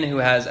man who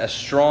has a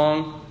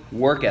strong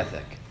work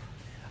ethic,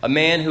 a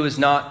man who is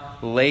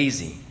not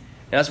lazy.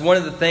 And that's one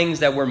of the things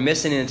that we're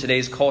missing in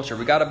today's culture.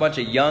 We got a bunch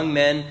of young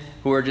men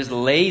who are just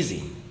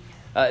lazy.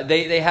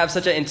 They have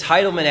such an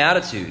entitlement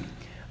attitude.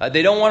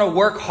 They don't want to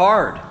work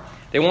hard.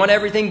 They want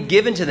everything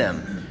given to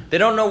them. They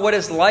don't know what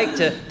it's like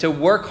to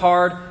work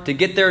hard, to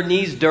get their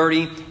knees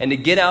dirty, and to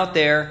get out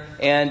there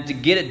and to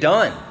get it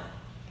done.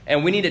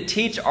 And we need to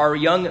teach our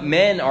young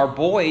men, our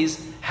boys,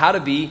 how to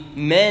be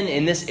men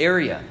in this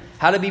area,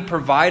 how to be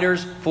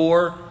providers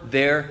for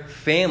their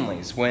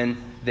families when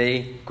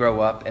they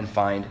grow up and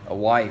find a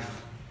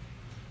wife.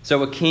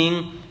 So a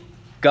king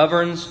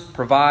governs,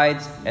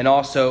 provides, and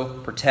also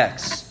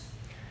protects.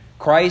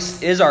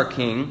 Christ is our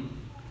king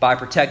by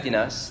protecting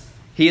us.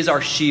 He is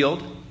our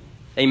shield.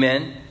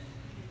 Amen.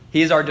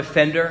 He is our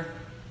defender.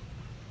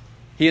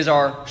 He is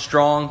our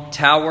strong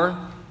tower.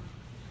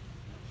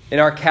 In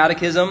our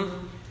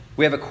catechism,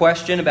 we have a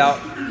question about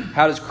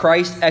how does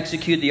Christ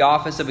execute the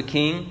office of a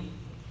king?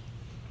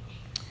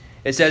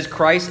 It says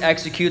Christ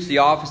executes the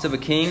office of a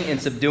king in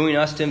subduing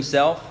us to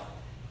himself,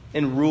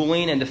 in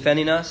ruling and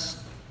defending us,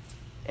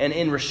 and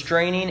in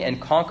restraining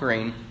and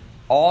conquering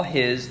all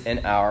his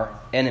and our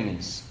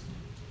enemies.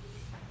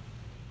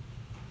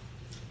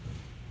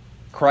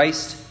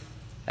 Christ,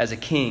 as a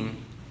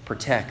king,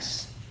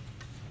 protects.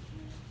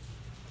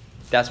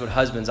 That's what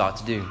husbands ought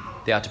to do.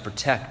 They ought to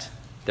protect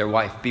their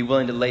wife. Be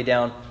willing to lay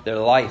down their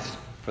life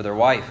for their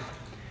wife.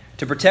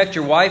 To protect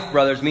your wife,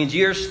 brothers, means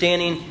you're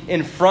standing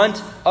in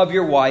front of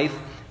your wife,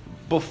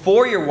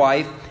 before your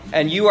wife,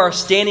 and you are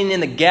standing in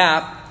the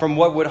gap from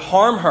what would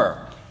harm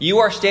her. You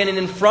are standing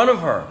in front of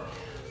her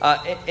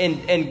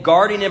and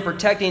guarding and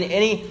protecting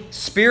any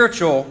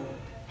spiritual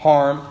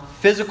harm,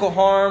 physical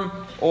harm,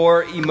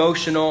 or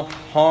emotional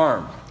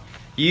harm.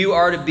 You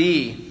are to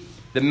be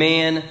the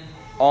man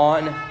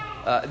on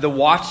the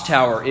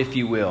watchtower, if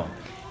you will.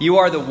 You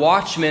are the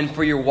watchman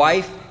for your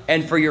wife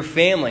and for your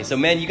family. So,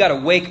 man, you got to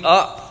wake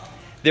up.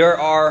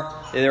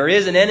 There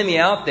is an enemy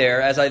out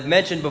there, as I've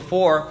mentioned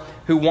before,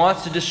 who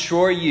wants to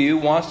destroy you,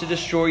 wants to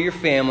destroy your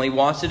family,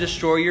 wants to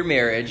destroy your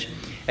marriage.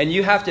 And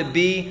you have to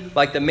be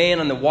like the man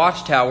on the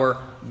watchtower,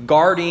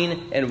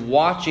 guarding and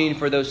watching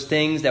for those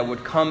things that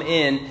would come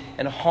in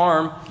and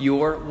harm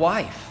your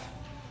wife.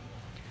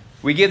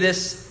 We give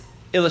this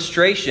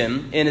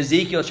illustration in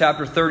Ezekiel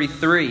chapter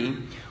 33,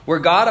 where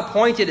God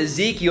appointed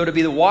Ezekiel to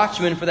be the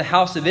watchman for the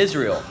house of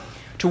Israel,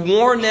 to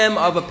warn them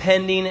of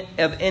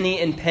any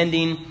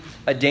impending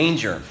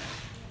danger.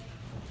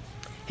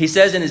 He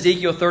says in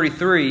Ezekiel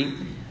 33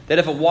 that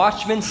if a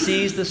watchman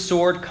sees the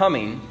sword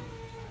coming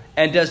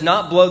and does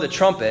not blow the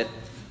trumpet,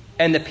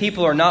 and the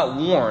people are not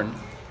warned,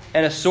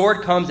 and a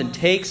sword comes and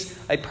takes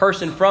a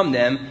person from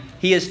them,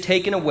 he is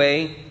taken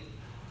away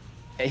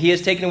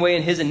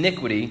in his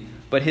iniquity,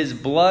 but his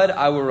blood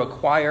I will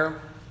require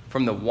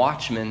from the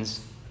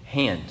watchman's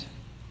hand.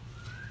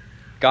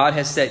 God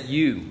has set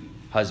you,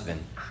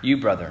 husband, you,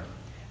 brother,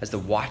 as the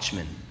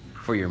watchman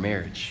for your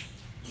marriage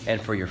and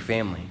for your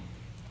family.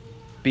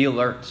 Be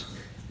alert.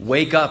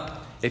 Wake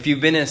up. If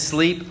you've been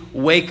asleep,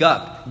 wake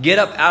up. Get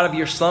up out of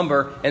your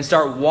slumber and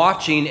start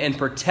watching and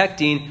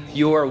protecting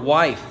your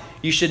wife.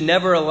 You should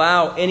never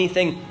allow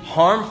anything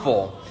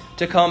harmful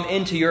to come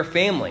into your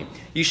family.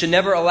 You should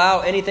never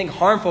allow anything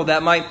harmful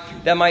that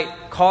might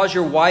cause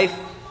your wife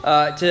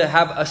to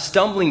have a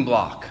stumbling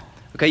block.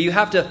 Okay, you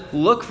have to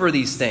look for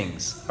these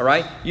things, all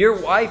right?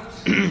 Your wife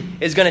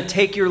is going to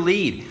take your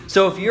lead.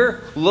 So if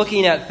you're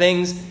looking at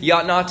things you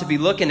ought not to be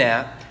looking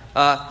at,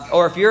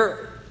 or if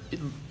you're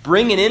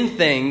bringing in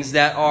things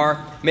that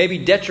are maybe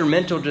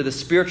detrimental to the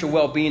spiritual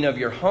well-being of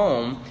your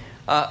home,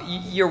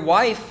 your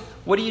wife,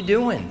 what are you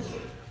doing?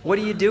 What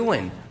are you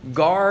doing?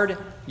 Guard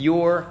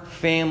your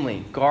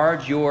family.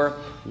 Guard your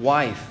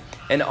wife.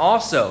 And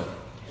also,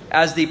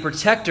 as the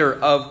protector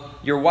of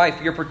your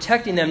wife, you're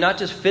protecting them not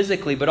just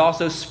physically, but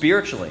also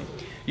spiritually.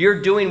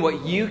 You're doing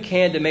what you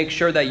can to make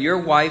sure that your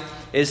wife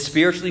is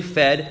spiritually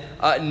fed,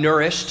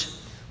 nourished,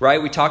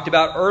 right? We talked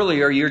about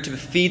earlier, you're to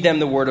feed them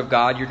the Word of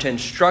God. You're to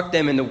instruct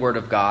them in the Word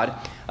of God.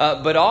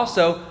 But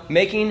also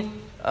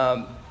making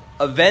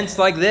events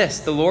like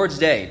this, the Lord's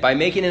Day, by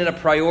making it a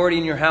priority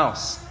in your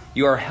house,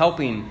 you are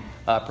helping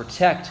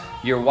protect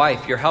your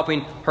wife. You're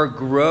helping her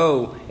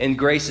grow in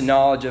grace and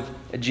knowledge of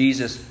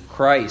Jesus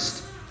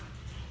Christ.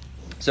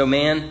 So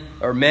men,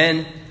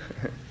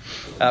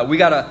 we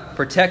got to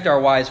protect our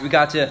wives. We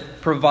got to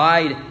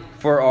provide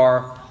for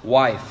our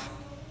wife.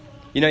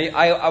 You know,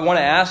 I want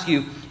to ask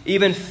you,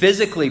 even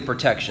physically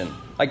protection.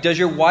 Like, does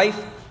your wife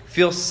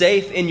feel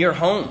safe in your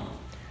home?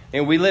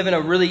 And we live in a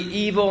really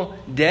evil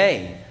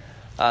day.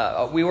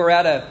 We were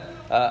at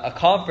a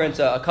conference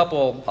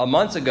a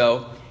months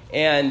ago,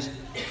 and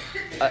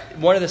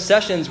one of the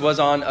sessions was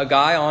on a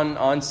guy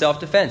on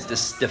self-defense,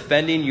 just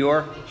defending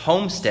your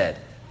homestead,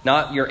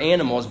 not your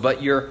animals,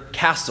 but your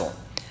castle.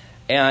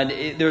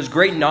 And there's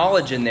great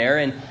knowledge in there.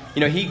 And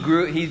you know,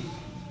 he's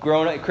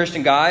grown up, a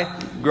Christian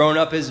guy, growing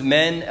up his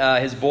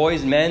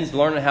boys, men's,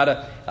 learning how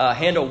to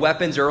handle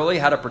weapons early,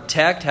 how to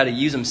protect, how to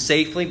use them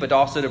safely, but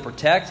also to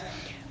protect.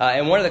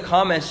 And one of the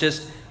comments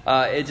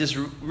it just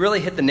really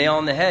hit the nail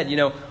on the head. You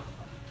know,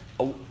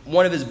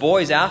 one of his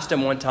boys asked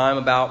him one time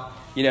about,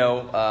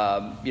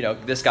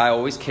 this guy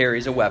always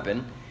carries a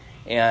weapon.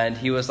 And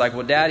he was like,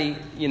 well, Daddy,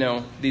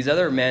 these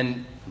other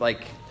men,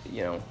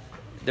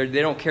 they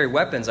don't carry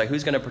weapons. Like,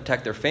 who's going to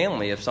protect their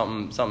family if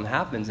something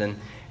happens? And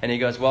he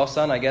goes, well,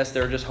 son, I guess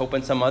they're just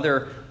hoping some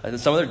other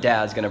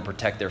dad's going to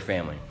protect their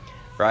family,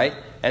 right?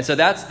 And so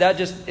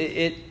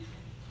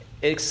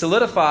it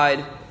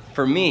solidified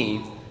for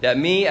me that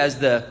me as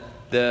the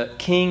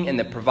king and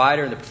the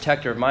provider and the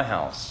protector of my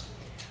house,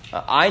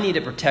 I need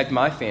to protect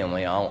my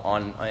family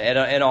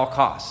at all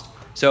costs.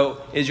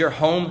 So, is your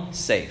home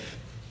safe?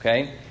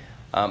 Okay,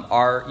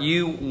 are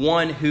you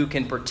one who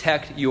can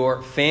protect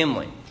your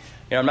family?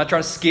 I'm not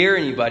trying to scare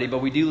anybody,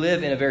 but we do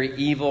live in a very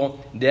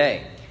evil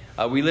day.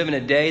 We live in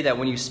a day that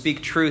when you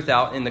speak truth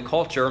out in the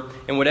culture,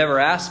 in whatever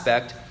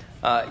aspect,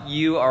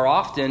 you are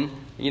often,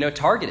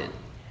 targeted.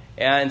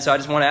 And so I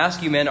just want to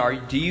ask you, men,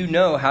 do you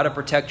know how to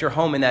protect your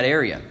home in that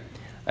area?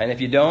 And if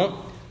you don't,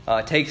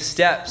 take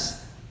steps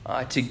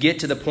to get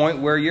to the point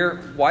where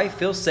your wife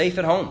feels safe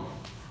at home.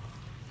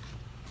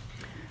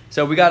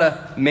 So we got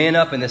to man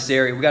up in this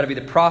area. We got to be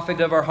the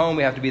prophet of our home.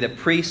 We have to be the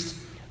priest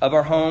of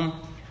our home.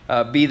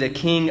 Be the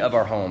king of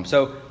our home.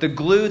 So the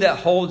glue that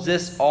holds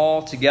this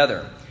all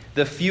together,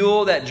 the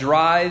fuel that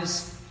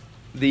drives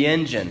the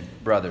engine,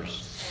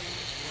 brothers,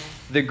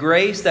 the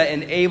grace that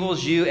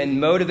enables you and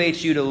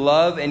motivates you to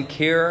love and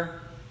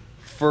care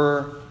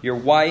for your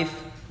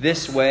wife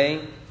this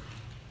way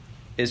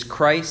is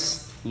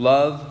Christ's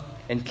love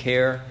and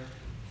care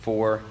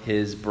for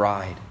his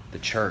bride, the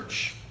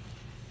church.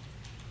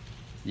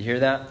 You hear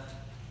that?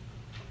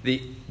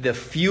 The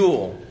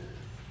fuel,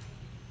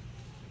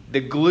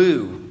 the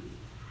glue,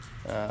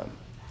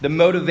 the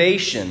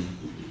motivation,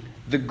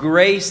 the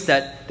grace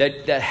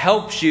that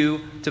helps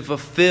you to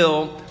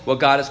fulfill what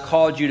God has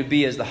called you to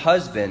be as the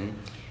husband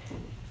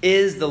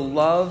is the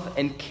love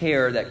and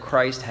care that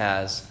Christ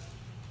has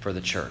for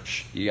the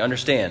church. You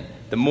understand?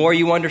 The more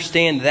you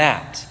understand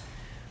that,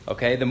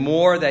 okay, the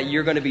more that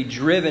you're going to be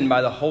driven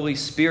by the Holy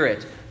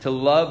Spirit to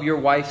love your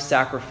wife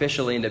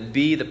sacrificially and to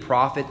be the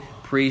prophet,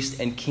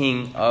 priest, and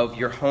king of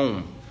your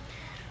home.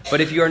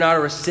 But if you are not a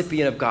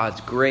recipient of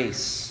God's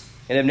grace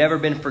and have never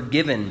been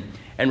forgiven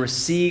and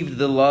received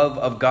the love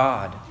of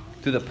God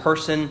through the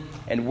person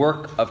and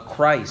work of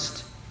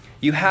Christ,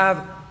 you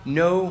have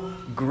no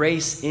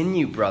grace in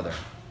you, brother,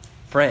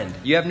 friend.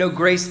 You have no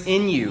grace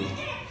in you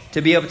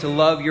to be able to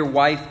love your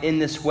wife in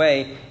this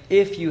way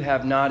if you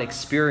have not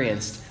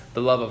experienced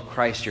the love of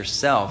Christ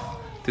yourself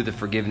through the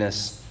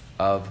forgiveness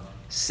of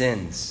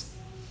sins.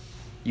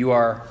 You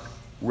are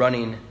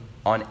running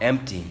on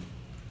empty.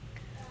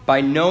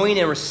 By knowing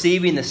and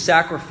receiving the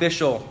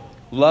sacrificial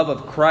love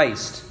of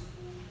Christ,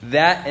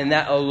 that and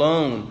that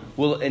alone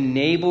will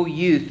enable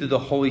you through the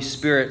Holy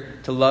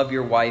Spirit to love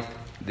your wife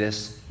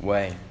this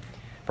way.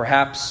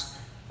 Perhaps,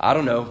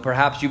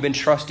 perhaps you've been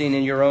trusting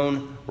in your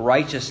own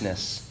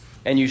righteousness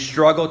and you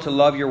struggle to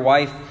love your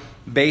wife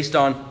based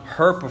on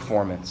her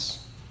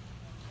performance.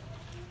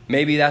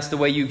 Maybe that's the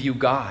way you view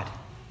God,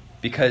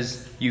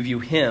 because you view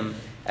him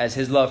as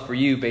his love for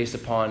you based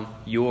upon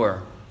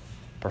your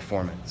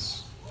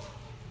performance.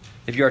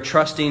 If you are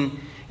trusting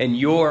in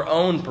your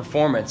own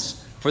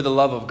performance for the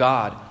love of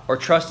God, or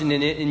trusting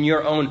in it in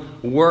your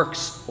own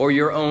works or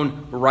your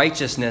own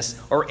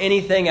righteousness or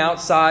anything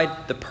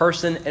outside the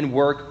person and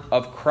work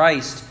of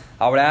Christ,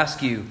 I would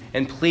ask you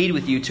and plead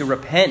with you to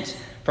repent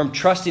from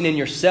trusting in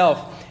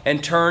yourself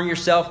and turn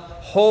yourself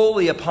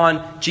wholly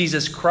upon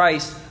Jesus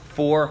Christ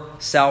for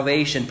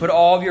salvation. Put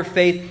all of your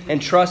faith and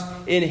trust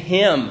in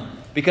him,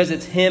 because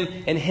it's him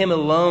and him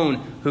alone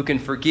who can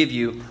forgive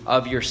you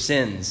of your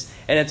sins.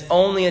 And it's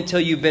only until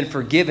you've been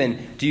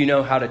forgiven do you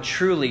know how to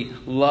truly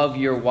love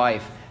your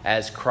wife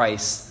as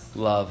Christ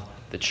loved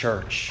the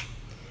church.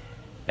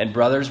 And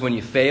brothers, when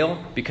you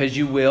fail, because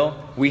you will,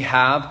 we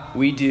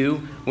do,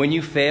 when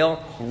you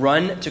fail,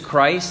 run to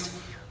Christ.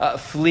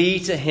 flee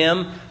to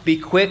him. Be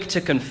quick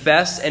to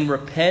confess and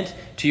repent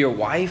to your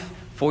wife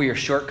for your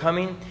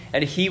shortcoming.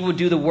 And he will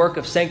do the work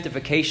of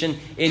sanctification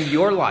in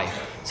your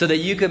life so that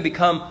you can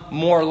become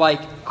more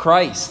like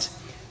Christ.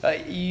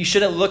 You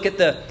shouldn't look at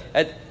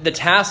the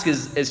task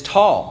as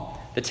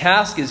tall. The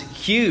task is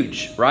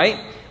huge, right?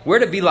 We're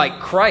to be like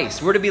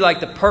Christ. We're to be like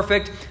the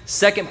perfect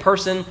second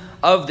person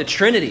of the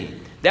Trinity.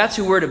 That's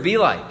who we're to be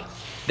like.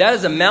 That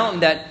is a mountain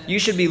that you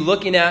should be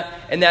looking at,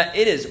 and that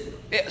it is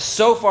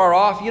so far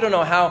off, you don't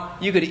know how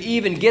you could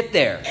even get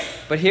there.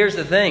 But here's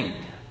the thing.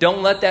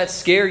 Don't let that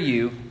scare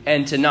you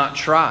and to not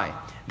try.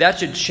 That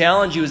should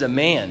challenge you as a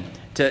man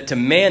to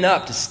man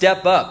up, to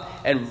step up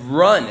and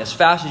run as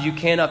fast as you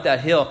can up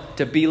that hill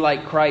to be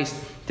like Christ,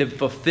 to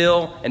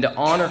fulfill and to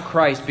honor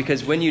Christ.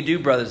 Because when you do,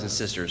 brothers and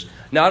sisters,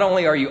 not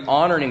only are you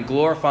honoring and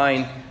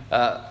glorifying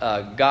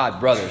God,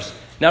 brothers,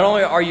 not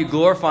only are you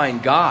glorifying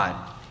God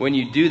when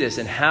you do this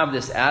and have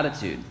this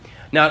attitude,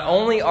 not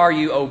only are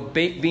you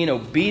being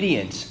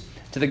obedient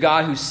to the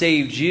God who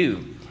saved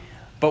you,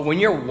 but when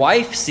your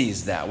wife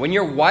sees that, when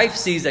your wife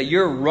sees that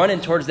you're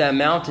running towards that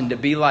mountain to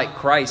be like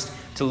Christ,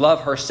 to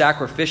love her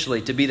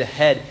sacrificially, to be the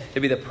head, to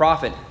be the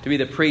prophet, to be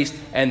the priest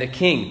and the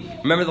king.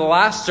 Remember the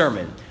last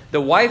sermon.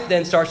 The wife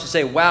then starts to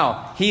say,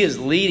 wow, he is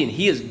leading.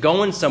 He is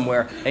going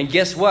somewhere. And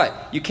guess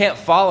what? You can't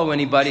follow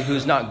anybody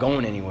who's not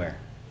going anywhere.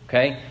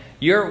 Okay?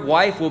 Your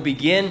wife will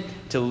begin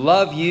to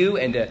love you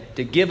and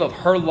to give of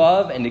her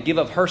love and to give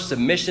of her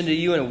submission to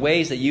you in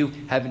ways that you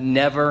have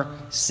never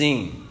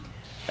seen.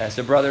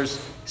 So brothers,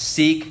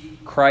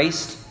 seek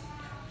Christ,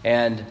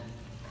 and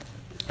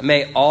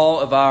may all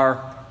of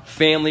our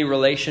family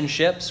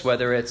relationships,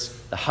 whether it's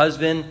the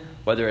husband,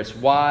 whether it's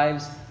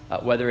wives,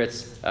 whether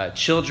it's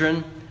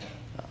children,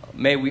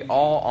 may we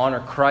all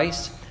honor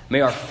Christ.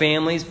 May our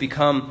families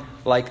become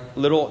like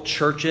little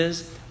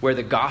churches where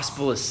the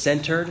gospel is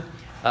centered,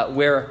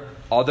 where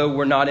although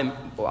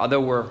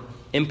we're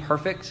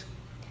imperfect,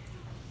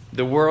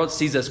 the world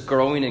sees us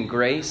growing in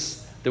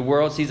grace. The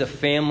world sees a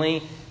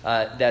family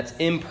that's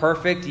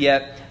imperfect,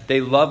 yet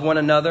they love one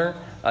another.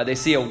 They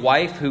see a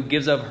wife who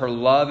gives of her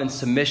love and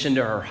submission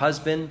to her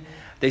husband.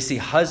 They see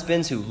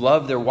husbands who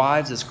love their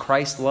wives as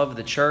Christ loved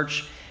the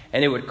church.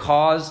 And it would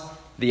cause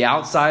the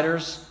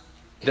outsiders,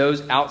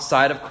 those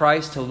outside of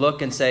Christ, to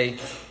look and say,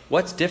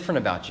 what's different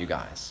about you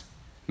guys?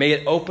 May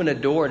it open a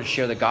door to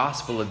share the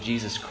gospel of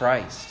Jesus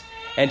Christ.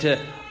 And to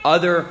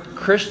other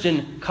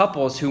Christian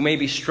couples who may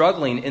be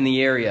struggling in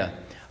the area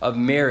of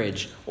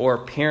marriage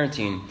or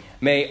parenting,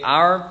 may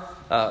our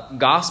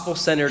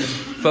gospel-centered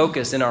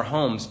focus in our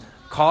homes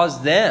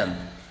cause them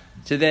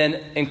to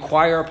then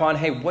inquire upon,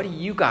 hey, what are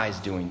you guys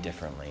doing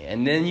differently?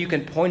 And then you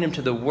can point them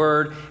to the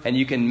Word, and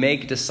you can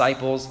make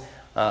disciples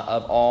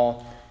of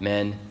all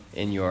men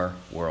in your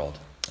world.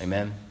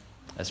 Amen?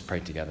 Let's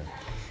pray together.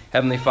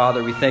 Heavenly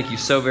Father, we thank you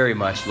so very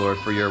much, Lord,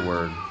 for your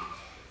Word.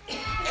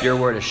 Your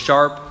Word is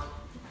sharp,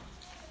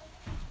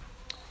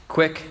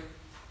 quick,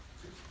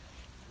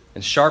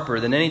 and sharper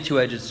than any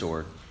two-edged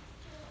sword.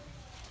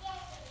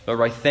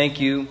 Lord, I thank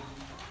you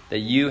that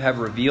you have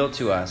revealed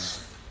to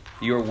us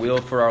your will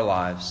for our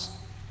lives,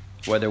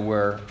 whether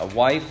we're a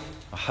wife,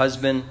 a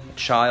husband, a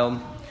child,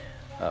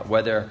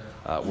 whether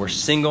we're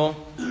single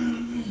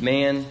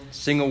man,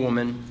 single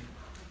woman.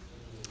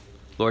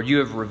 Lord, you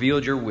have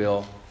revealed your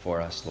will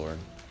for us, Lord.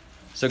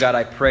 So God,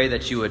 I pray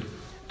that you would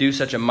do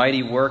such a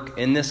mighty work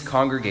in this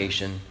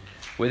congregation,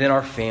 within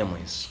our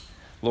families.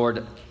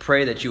 Lord,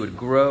 pray that you would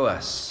grow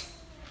us.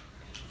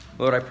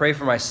 Lord, I pray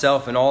for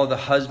myself and all of the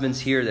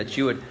husbands here that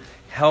you would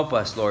help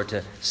us, Lord,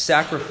 to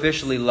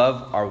sacrificially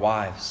love our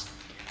wives,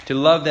 to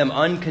love them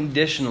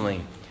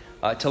unconditionally,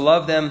 to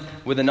love them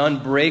with an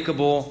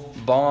unbreakable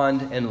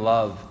bond and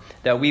love,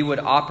 that we would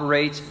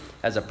operate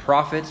as a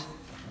prophet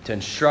to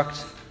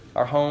instruct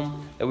our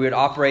home, that we would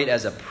operate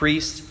as a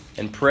priest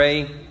and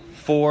pray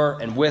for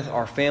and with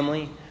our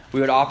family. We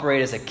would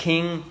operate as a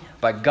king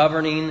by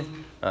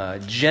governing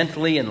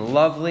gently and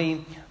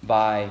lovely,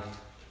 by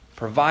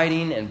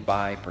providing and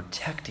by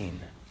protecting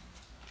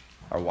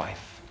our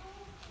wife.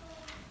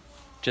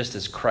 Just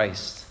as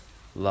Christ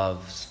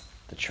loves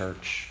the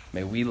church,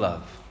 may we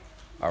love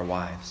our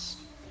wives.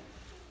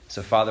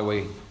 So, Father,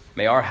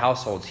 may our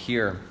households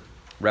here,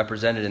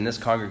 represented in this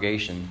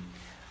congregation,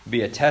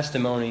 be a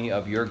testimony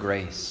of your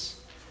grace.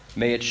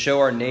 May it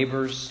show our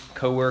neighbors,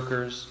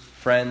 co-workers,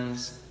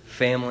 friends,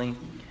 family.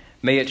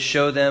 May it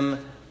show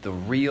them the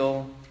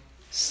real,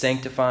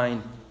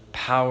 sanctifying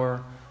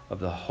power of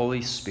the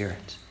Holy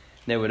Spirit.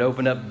 And it would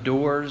open up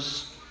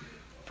doors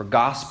for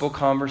gospel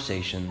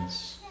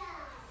conversations,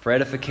 for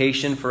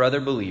edification for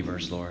other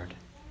believers, Lord.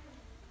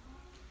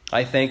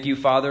 I thank you,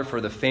 Father,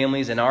 for the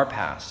families in our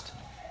past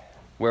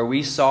where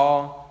we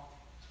saw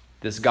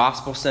this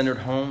gospel-centered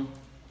home,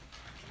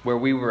 where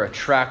we were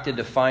attracted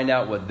to find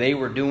out what they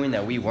were doing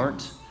that we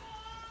weren't.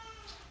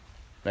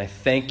 And I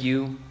thank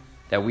you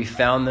that we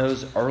found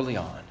those early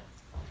on.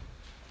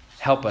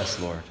 Help us,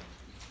 Lord.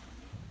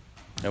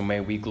 And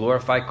may we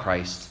glorify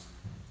Christ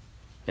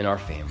in our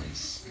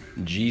families.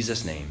 In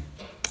Jesus' name,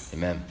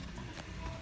 amen.